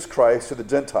of Jesus Christ to the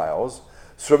Gentiles,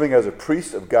 serving as a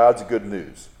priest of God's good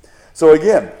news. So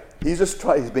again, he's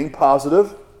being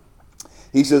positive.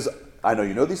 He says, I know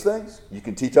you know these things. You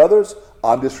can teach others.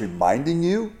 I'm just reminding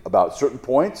you about certain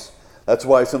points. That's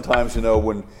why sometimes,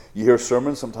 when you hear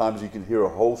sermons, sometimes you can hear a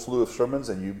whole slew of sermons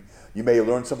and you may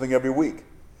learn something every week.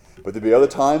 But there'll be other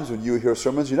times when you hear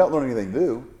sermons, you're not learning anything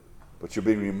new, but you're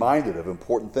being reminded of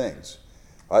important things.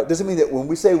 All right? It doesn't mean that when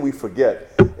we say we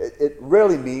forget, it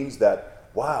rarely means that,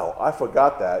 wow, I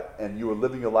forgot that, and you were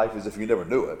living your life as if you never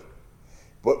knew it.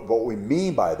 But what we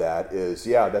mean by that is,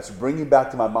 that's bringing back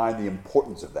to my mind the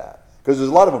importance of that. Because there's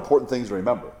a lot of important things to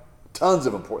remember. Tons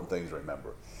of important things to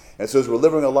remember. And so as we're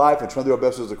living a life and trying to do our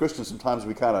best as a Christian, sometimes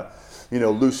we kind of,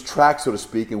 lose track, so to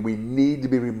speak, and we need to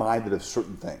be reminded of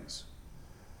certain things.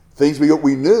 Things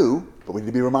we knew, but we need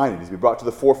to be reminded. It needs to be brought to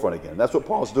the forefront again. And that's what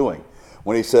Paul's doing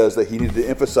when he says that he needed to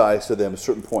emphasize to them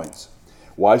certain points.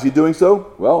 Why is he doing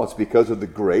so? Well, it's because of the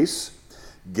grace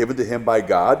given to him by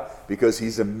God, because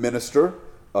he's a minister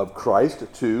of Christ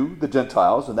to the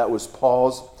Gentiles, and that was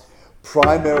Paul's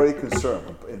primary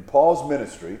concern. In Paul's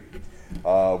ministry,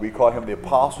 we call him the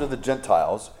apostle of the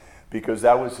Gentiles because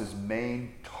that was his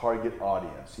main target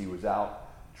audience. He was out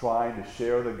trying to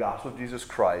share the gospel of Jesus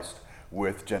Christ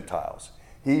with Gentiles.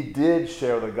 He did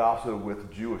share the gospel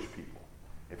with Jewish people.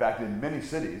 In fact, in many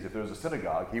cities, if there was a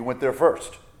synagogue, he went there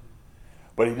first.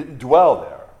 But he didn't dwell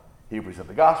there. He presented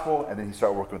the gospel, and then he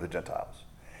started working with the Gentiles.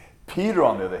 Peter,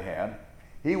 on the other hand,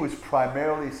 he was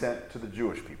primarily sent to the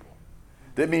Jewish people.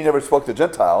 Didn't mean he never spoke to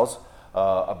Gentiles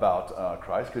about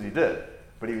Christ, because he did.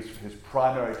 But his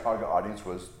primary target audience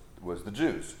was the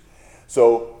Jews.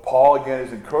 So Paul, again,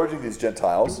 is encouraging these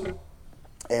Gentiles,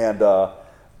 and that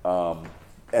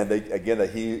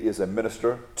he is a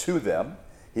minister to them.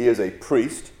 He is a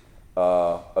priest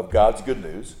of God's good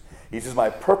news. He says, my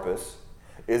purpose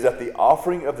is that the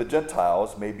offering of the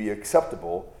Gentiles may be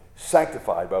acceptable,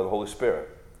 sanctified by the Holy Spirit.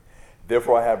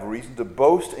 Therefore I have reason to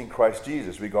boast in Christ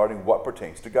Jesus regarding what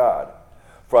pertains to God.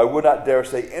 For I would not dare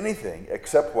say anything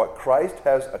except what Christ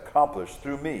has accomplished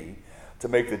through me to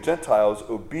make the Gentiles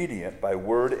obedient by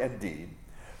word and deed,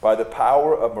 by the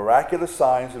power of miraculous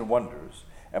signs and wonders,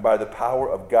 and by the power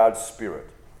of God's Spirit.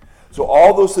 So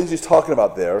all those things he's talking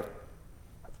about there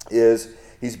is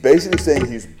he's basically saying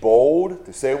he's bold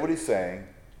to say what he's saying.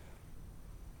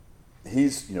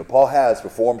 Paul has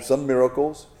performed some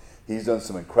miracles. He's done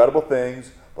some incredible things,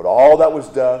 but all that was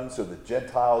done so the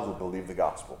Gentiles would believe the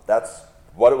gospel. That's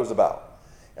what it was about.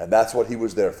 And that's what he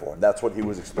was there for. And that's what he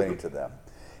was explaining to them.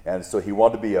 And so he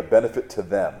wanted to be a benefit to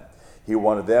them. He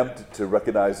wanted them to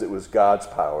recognize it was God's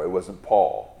power. It wasn't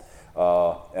Paul.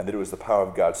 And that it was the power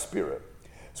of God's Spirit.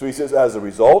 So he says, as a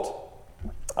result,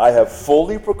 I have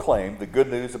fully proclaimed the good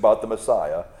news about the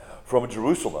Messiah from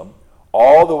Jerusalem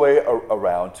all the way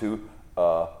around to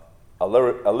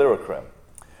Illyricum.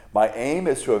 My aim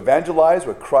is to evangelize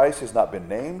where Christ has not been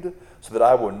named, so that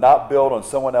I will not build on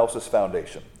someone else's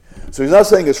foundation. So he's not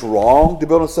saying it's wrong to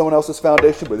build on someone else's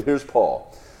foundation, but here's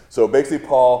Paul. So basically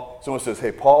someone says,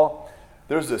 hey, Paul,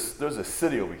 there's a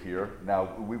city over here.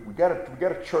 Now, we got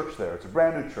a church there. It's a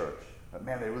brand new church. But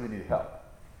man, they really need help.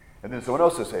 And then someone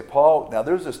else says, hey, Paul, now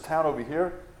there's this town over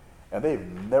here, and they've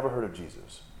never heard of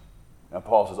Jesus. And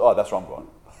Paul says, oh, that's where I'm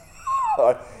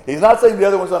going. He's not saying the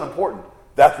other one's unimportant.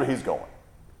 That's where he's going.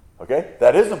 Okay?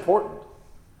 That is important.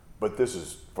 But this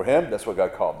is, for him, that's what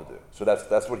God called him to do. So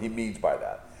that's what he means by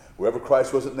that. Wherever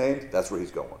Christ wasn't named, that's where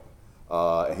he's going.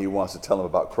 And he wants to tell them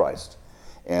about Christ.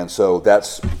 And so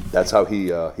that's how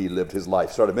he lived his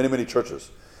life. Started many, many churches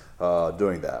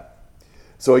doing that.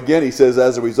 So again, he says,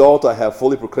 as a result, I have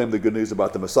fully proclaimed the good news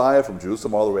about the Messiah from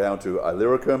Jerusalem all the way down to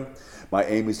Illyricum. My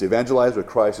aim is to evangelize where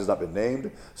Christ has not been named,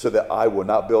 so that I will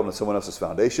not build on someone else's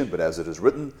foundation, but as it is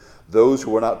written, those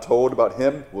who are not told about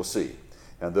him will see,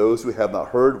 and those who have not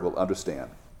heard will understand.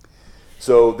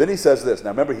 So then he says this.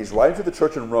 Now remember, he's writing to the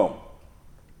church in Rome.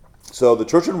 So the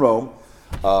church in Rome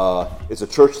is a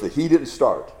church that he didn't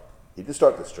start. He didn't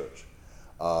start this church.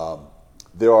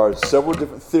 There are several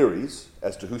different theories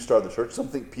as to who started the church. Some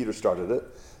think Peter started it.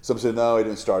 Some say, no, he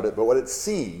didn't start it. But what it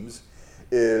seems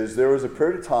is there was a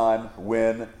period of time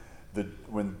when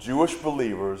Jewish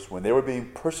believers, when they were being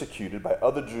persecuted by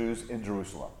other Jews in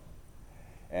Jerusalem.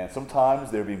 And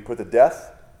sometimes they were being put to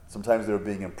death. Sometimes they were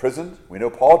being imprisoned. We know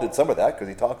Paul did some of that because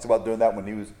he talks about doing that when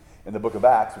he was in the book of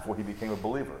Acts before he became a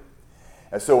believer.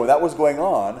 And so when that was going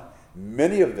on,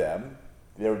 many of them,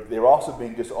 they were also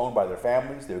being disowned by their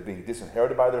families. They were being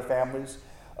disinherited by their families.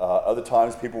 Other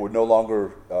times people would no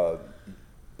longer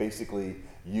basically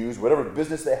use whatever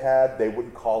business they had. They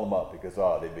wouldn't call them up because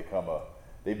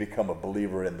they become a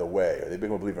believer in the way, or they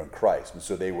become a believer in Christ. And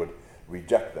so they would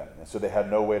reject them. And so they had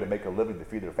no way to make a living to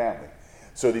feed their family.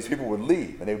 So these people would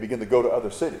leave and they would begin to go to other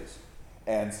cities.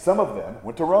 And some of them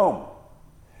went to Rome.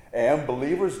 And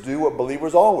believers do what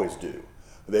believers always do.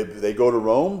 They go to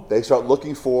Rome, they start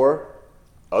looking for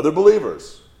other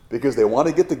believers because they want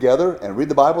to get together and read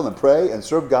the Bible and pray and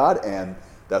serve God, and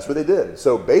that's what they did.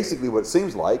 So basically what it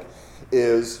seems like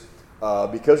is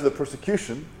because of the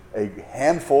persecution, a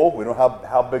handful, we don't know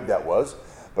how big that was,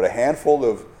 but a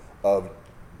handful of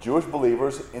Jewish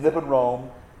believers ended up in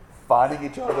Rome finding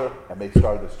each other, and they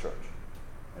started this church.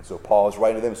 And so Paul is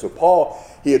writing to them. So Paul,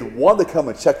 he had wanted to come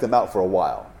and check them out for a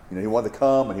while. He wanted to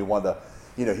come and he wanted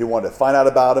to find out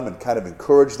about them and kind of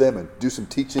encourage them and do some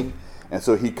teaching. And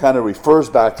so he kind of refers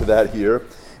back to that here.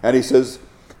 And he says,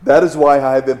 that is why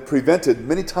I have been prevented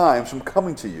many times from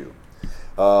coming to you.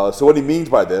 So what he means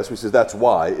by this, he says that's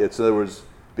why. It's, in other words,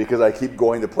 because I keep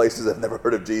going to places I've never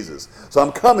heard of Jesus. So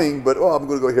I'm coming, but I'm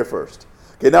going to go here first.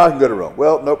 Okay, now I can go to Rome.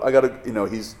 Well, nope, I got to,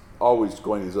 he's always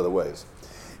going these other ways.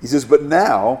 He says, but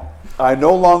now I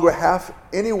no longer have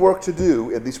any work to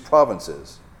do in these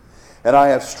provinces. And I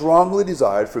have strongly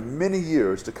desired for many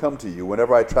years to come to you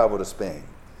whenever I travel to Spain.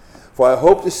 For I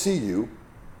hope to see you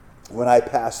when I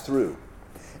pass through,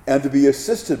 and to be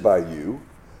assisted by you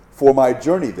for my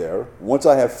journey there, once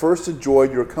I have first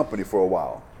enjoyed your company for a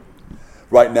while.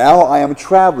 Right now I am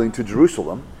traveling to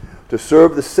Jerusalem to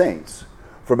serve the saints.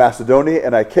 For Macedonia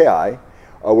and Achaia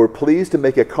were pleased to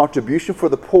make a contribution for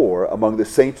the poor among the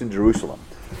saints in Jerusalem.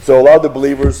 So a lot of the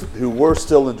believers who were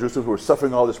still in Jerusalem, who were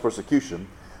suffering all this persecution,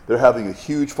 they're having a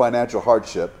huge financial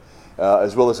hardship,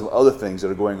 as well as some other things that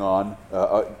are going on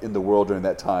in the world during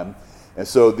that time. And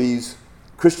so these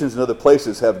Christians in other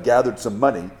places have gathered some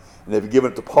money, and they've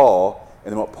given it to Paul,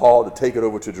 and they want Paul to take it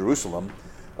over to Jerusalem,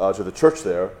 to the church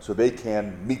there, so they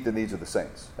can meet the needs of the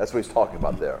saints. That's what he's talking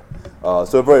about there.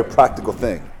 So a very practical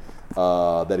thing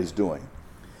that he's doing.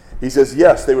 He says,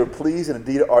 yes, they were pleased and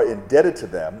indeed are indebted to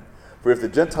them For if the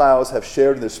Gentiles have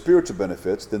shared in the spiritual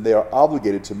benefits, then they are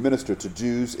obligated to minister to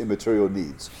Jews' immaterial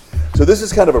needs. So this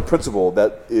is kind of a principle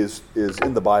that is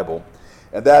in the Bible,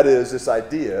 and that is this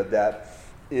idea that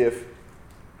if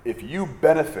you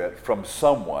benefit from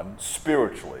someone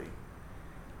spiritually,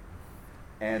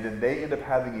 and then they end up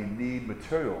having a need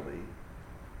materially,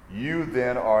 you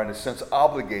then are in a sense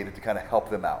obligated to kind of help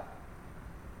them out.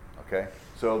 Okay?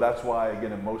 So that's why,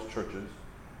 again, in most churches,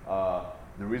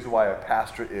 the reason why a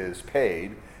pastor is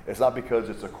paid is not because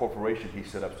it's a corporation he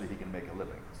set up so he can make a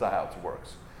living. It's not how it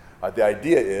works. The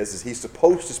idea is he's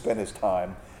supposed to spend his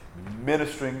time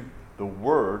ministering the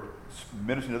word,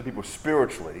 ministering to other people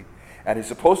spiritually, and he's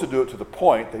supposed to do it to the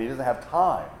point that he doesn't have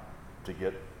time to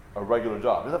get a regular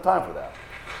job. He doesn't have time for that.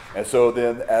 And so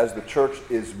then as the church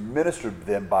is ministered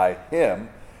then by him,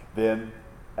 then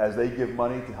as they give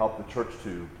money to help the church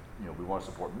to, we want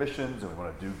to support missions and we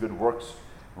want to do good works.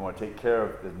 We want to take care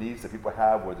of the needs that people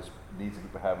have, where the needs that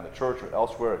people have in the church or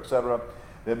elsewhere, etc.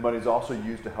 Then money is also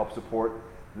used to help support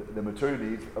the material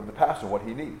needs of the pastor, what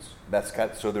he needs.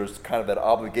 So there's kind of that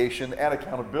obligation and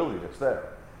accountability that's there.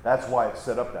 That's why it's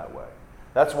set up that way.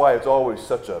 That's why it's always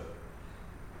such a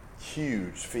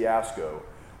huge fiasco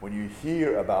when you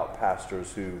hear about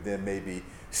pastors who then may be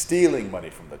stealing money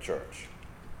from the church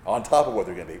on top of what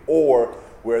they're going to be, or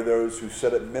where those who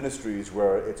set up ministries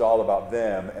where it's all about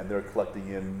them and they're collecting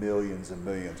in millions and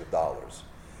millions of dollars.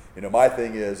 My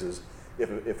thing is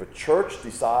if a church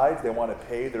decides they want to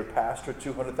pay their pastor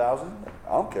 $200,000,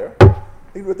 I don't care. They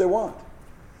can do what they want.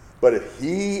 But if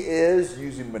he is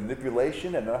using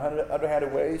manipulation and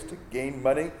underhanded ways to gain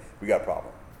money, we got a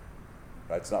problem.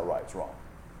 Right? It's not right. It's wrong.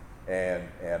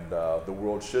 And the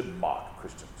world should mock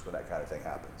Christians when that kind of thing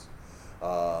happens.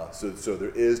 So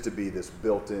there is to be this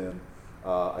built-in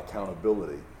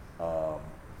accountability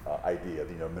idea.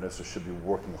 Ministers should be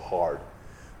working hard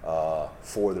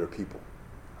for their people,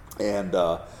 and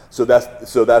so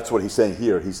that's what he's saying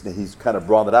here. He's kind of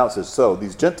brought it out and says, so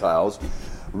these Gentiles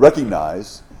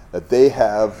recognize that they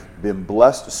have been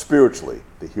blessed spiritually.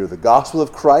 They hear the gospel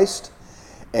of Christ,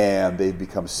 and they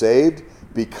become saved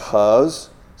because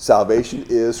salvation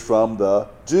is from the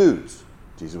Jews.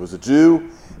 Jesus was a Jew,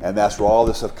 and that's where all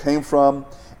this stuff came from.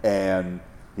 And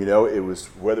it was,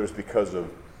 whether it's because of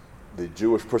the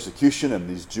Jewish persecution and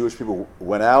these Jewish people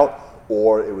went out,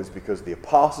 or it was because the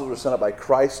apostles were sent out by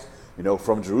Christ,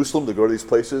 from Jerusalem to go to these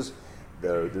places.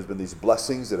 There's been these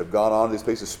blessings that have gone on in these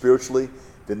places spiritually.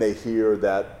 Then they hear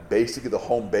that basically the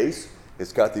home base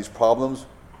has got these problems.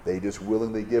 They just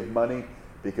willingly give money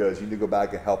because you need to go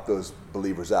back and help those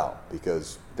believers out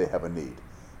because they have a need.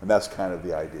 And that's kind of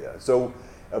the idea. So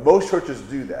most churches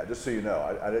do that, just so you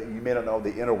know. You may not know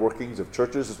the inner workings of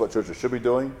churches. This is what churches should be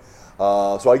doing. So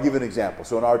I'll give you an example.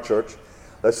 So in our church,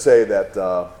 let's say that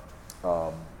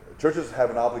churches have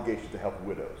an obligation to help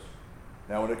widows.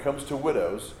 Now when it comes to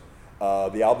widows,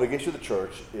 the obligation of the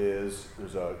church is,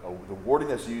 the wording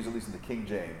that's used, at least in the King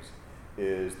James,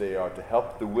 is they are to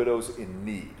help the widows in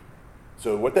need.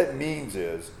 So what that means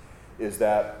is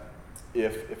that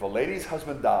if a lady's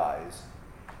husband dies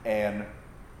and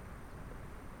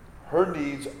her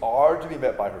needs are to be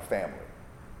met by her family,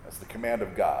 that's the command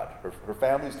of God. Her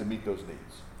family is to meet those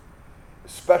needs,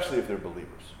 especially if they're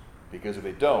believers. Because if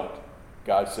they don't,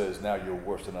 God says, now you're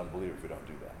worse than unbelievers if you don't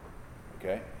do that.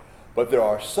 Okay? But there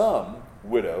are some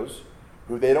widows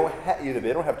who either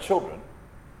they don't have children,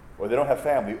 or they don't have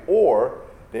family, or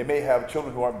they may have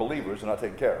children who aren't believers and not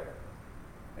taken care of.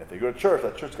 And if they go to church,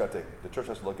 the church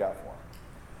has to look out for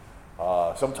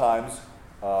them. Sometimes,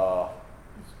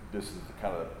 this is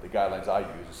kind of the guidelines I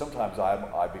use. Sometimes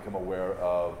I become aware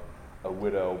of a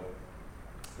widow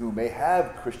who may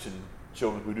have Christian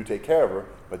children who do take care of her,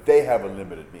 but they have a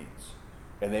limited means,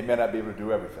 and they may not be able to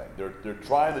do everything. They're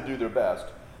trying to do their best,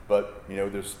 but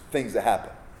there's things that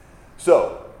happen.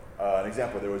 So, an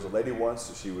example: there was a lady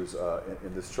once. She was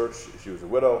in this church. She was a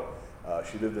widow.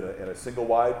 She lived in a single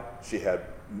wide. She had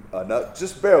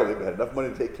just barely, but had enough money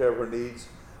to take care of her needs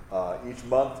each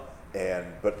month.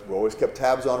 But we always kept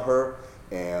tabs on her.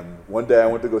 And one day I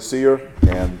went to go see her,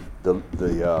 and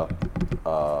the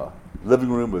living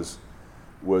room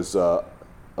was a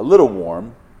little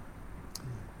warm.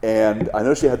 And I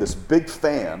know she had this big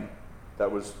fan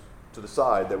that was to the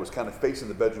side that was kind of facing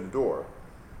the bedroom door.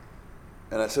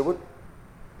 And I said,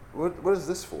 what is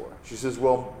this for? She says,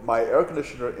 well, my air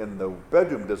conditioner in the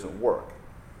bedroom doesn't work.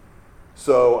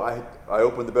 So I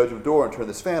opened the bedroom door and turned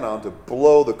this fan on to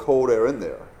blow the cold air in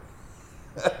there.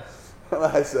 And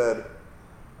I said,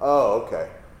 oh, okay.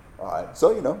 All right.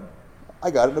 So, I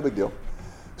got it. No big deal.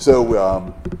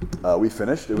 So we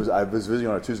finished. I was visiting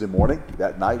on a Tuesday morning.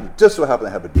 That night, we just so happened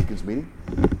to have a deacons meeting.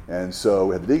 And so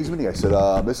we had the deacons meeting. I said,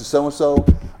 Mrs. So-and-so,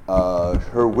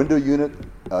 her window unit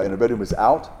in her bedroom is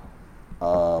out.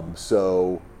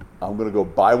 So I'm going to go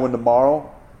buy one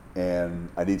tomorrow, and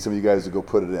I need some of you guys to go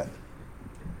put it in.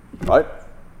 All right?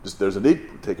 Just there's a need,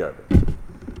 take care of it.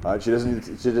 All right? She doesn't need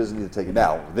to take it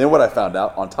now. Then what I found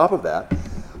out on top of that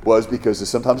was, because this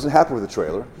sometimes doesn't happen with a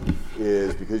trailer,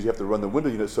 is because you have to run the window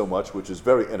unit so much, which is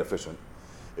very inefficient,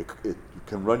 it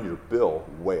can run your bill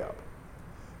way up.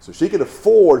 So she could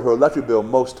afford her electric bill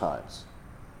most times.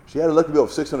 She had an electric bill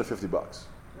of $650.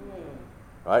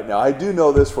 Right? Now, I do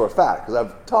know this for a fact, because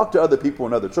I've talked to other people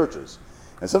in other churches.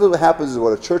 And something that happens is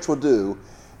what a church will do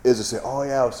is to say, oh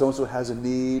yeah, so-and-so has a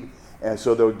need, and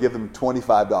so they'll give them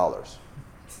 $25.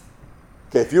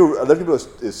 Okay, if your electric bill is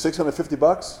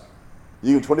 $650,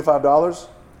 you give $25,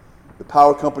 the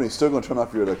power company is still going to turn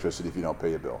off your electricity if you don't pay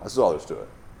your bill. That's all there is to it.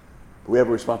 But we have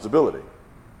a responsibility.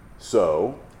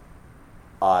 So,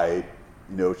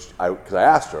 because I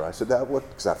asked her, I said,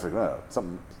 because I figured,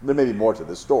 there may be more to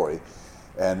this story.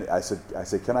 And I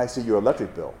said, can I see your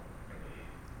electric bill?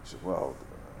 She said, well,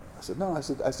 I said, no. I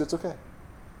said, it's okay.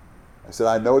 I said,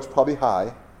 I know it's probably high,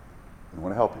 and I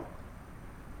want to help you.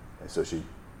 And so she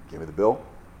gave me the bill.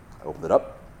 I opened it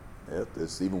up.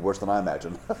 It's even worse than I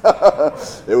imagined.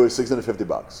 It was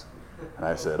 $650. And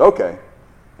I said, okay.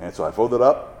 And so I folded it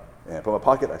up and put it in my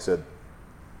pocket. I said,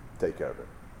 take care of it.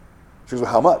 She goes,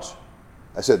 well, how much?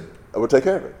 I said, I will take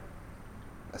care of it.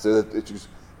 I said,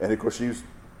 and of course she was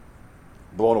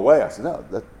blown away. I said, no,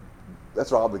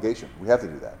 that's our obligation. We have to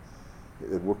do that.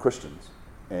 We're Christians,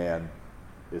 and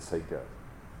it's taken care of.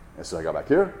 And so I got back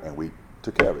here, and we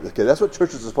took care of it. Okay, that's what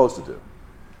churches are supposed to do.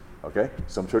 Okay,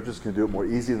 some churches can do it more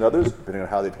easy than others, depending on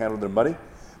how they've handled their money.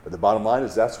 But the bottom line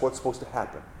is that's what's supposed to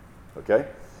happen. Okay,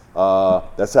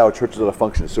 that's how churches are to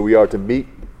function. So we are to meet,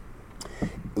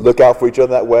 look out for each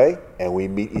other that way, and we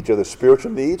meet each other's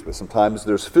spiritual needs. But sometimes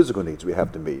there's physical needs we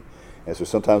have to meet. And so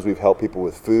sometimes we've helped people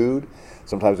with food.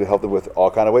 Sometimes we help them with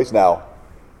all kind of ways. Now,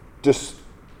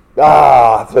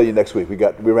 I'll tell you next week. We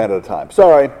ran out of time.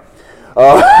 Sorry.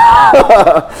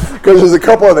 Because there's a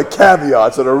couple other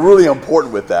caveats that are really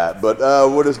important with that. But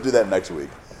we'll just do that next week.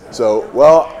 So,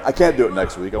 I can't do it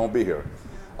next week. I won't be here.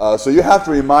 So you have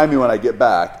to remind me when I get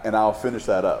back, and I'll finish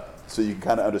that up so you can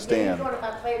kind of understand. You're going to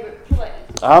my favorite place.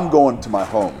 I'm going to my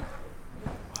home,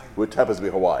 which happens to be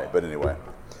Hawaii. But anyway.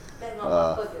 That's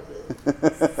not my foot.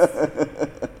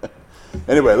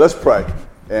 Anyway, let's pray,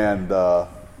 and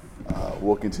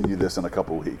we'll continue this in a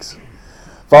couple of weeks.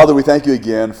 Father, we thank you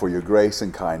again for your grace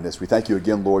and kindness. We thank you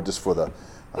again, Lord, just for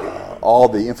all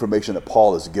the information that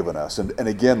Paul has given us. And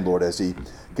again, Lord, as he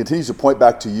continues to point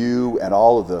back to you and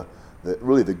all of the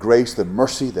grace, the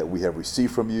mercy that we have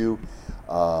received from you,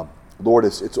 Lord,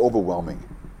 it's overwhelming,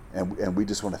 and we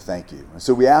just want to thank you. And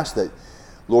so we ask that,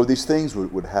 Lord, these things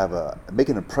would make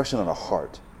an impression on our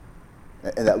heart.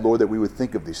 And that, Lord, that we would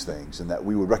think of these things, and that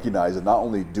we would recognize that not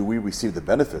only do we receive the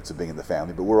benefits of being in the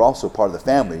family, but we're also part of the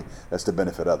family that's to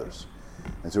benefit others.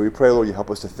 And so we pray, Lord, you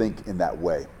help us to think in that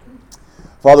way.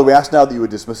 Father, we ask now that you would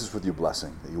dismiss us with your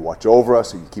blessing, that you watch over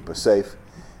us and you keep us safe,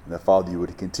 and that, Father, you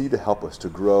would continue to help us to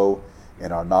grow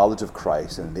in our knowledge of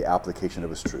Christ and in the application of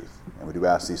his truth. And we do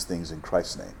ask these things in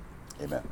Christ's name. Amen.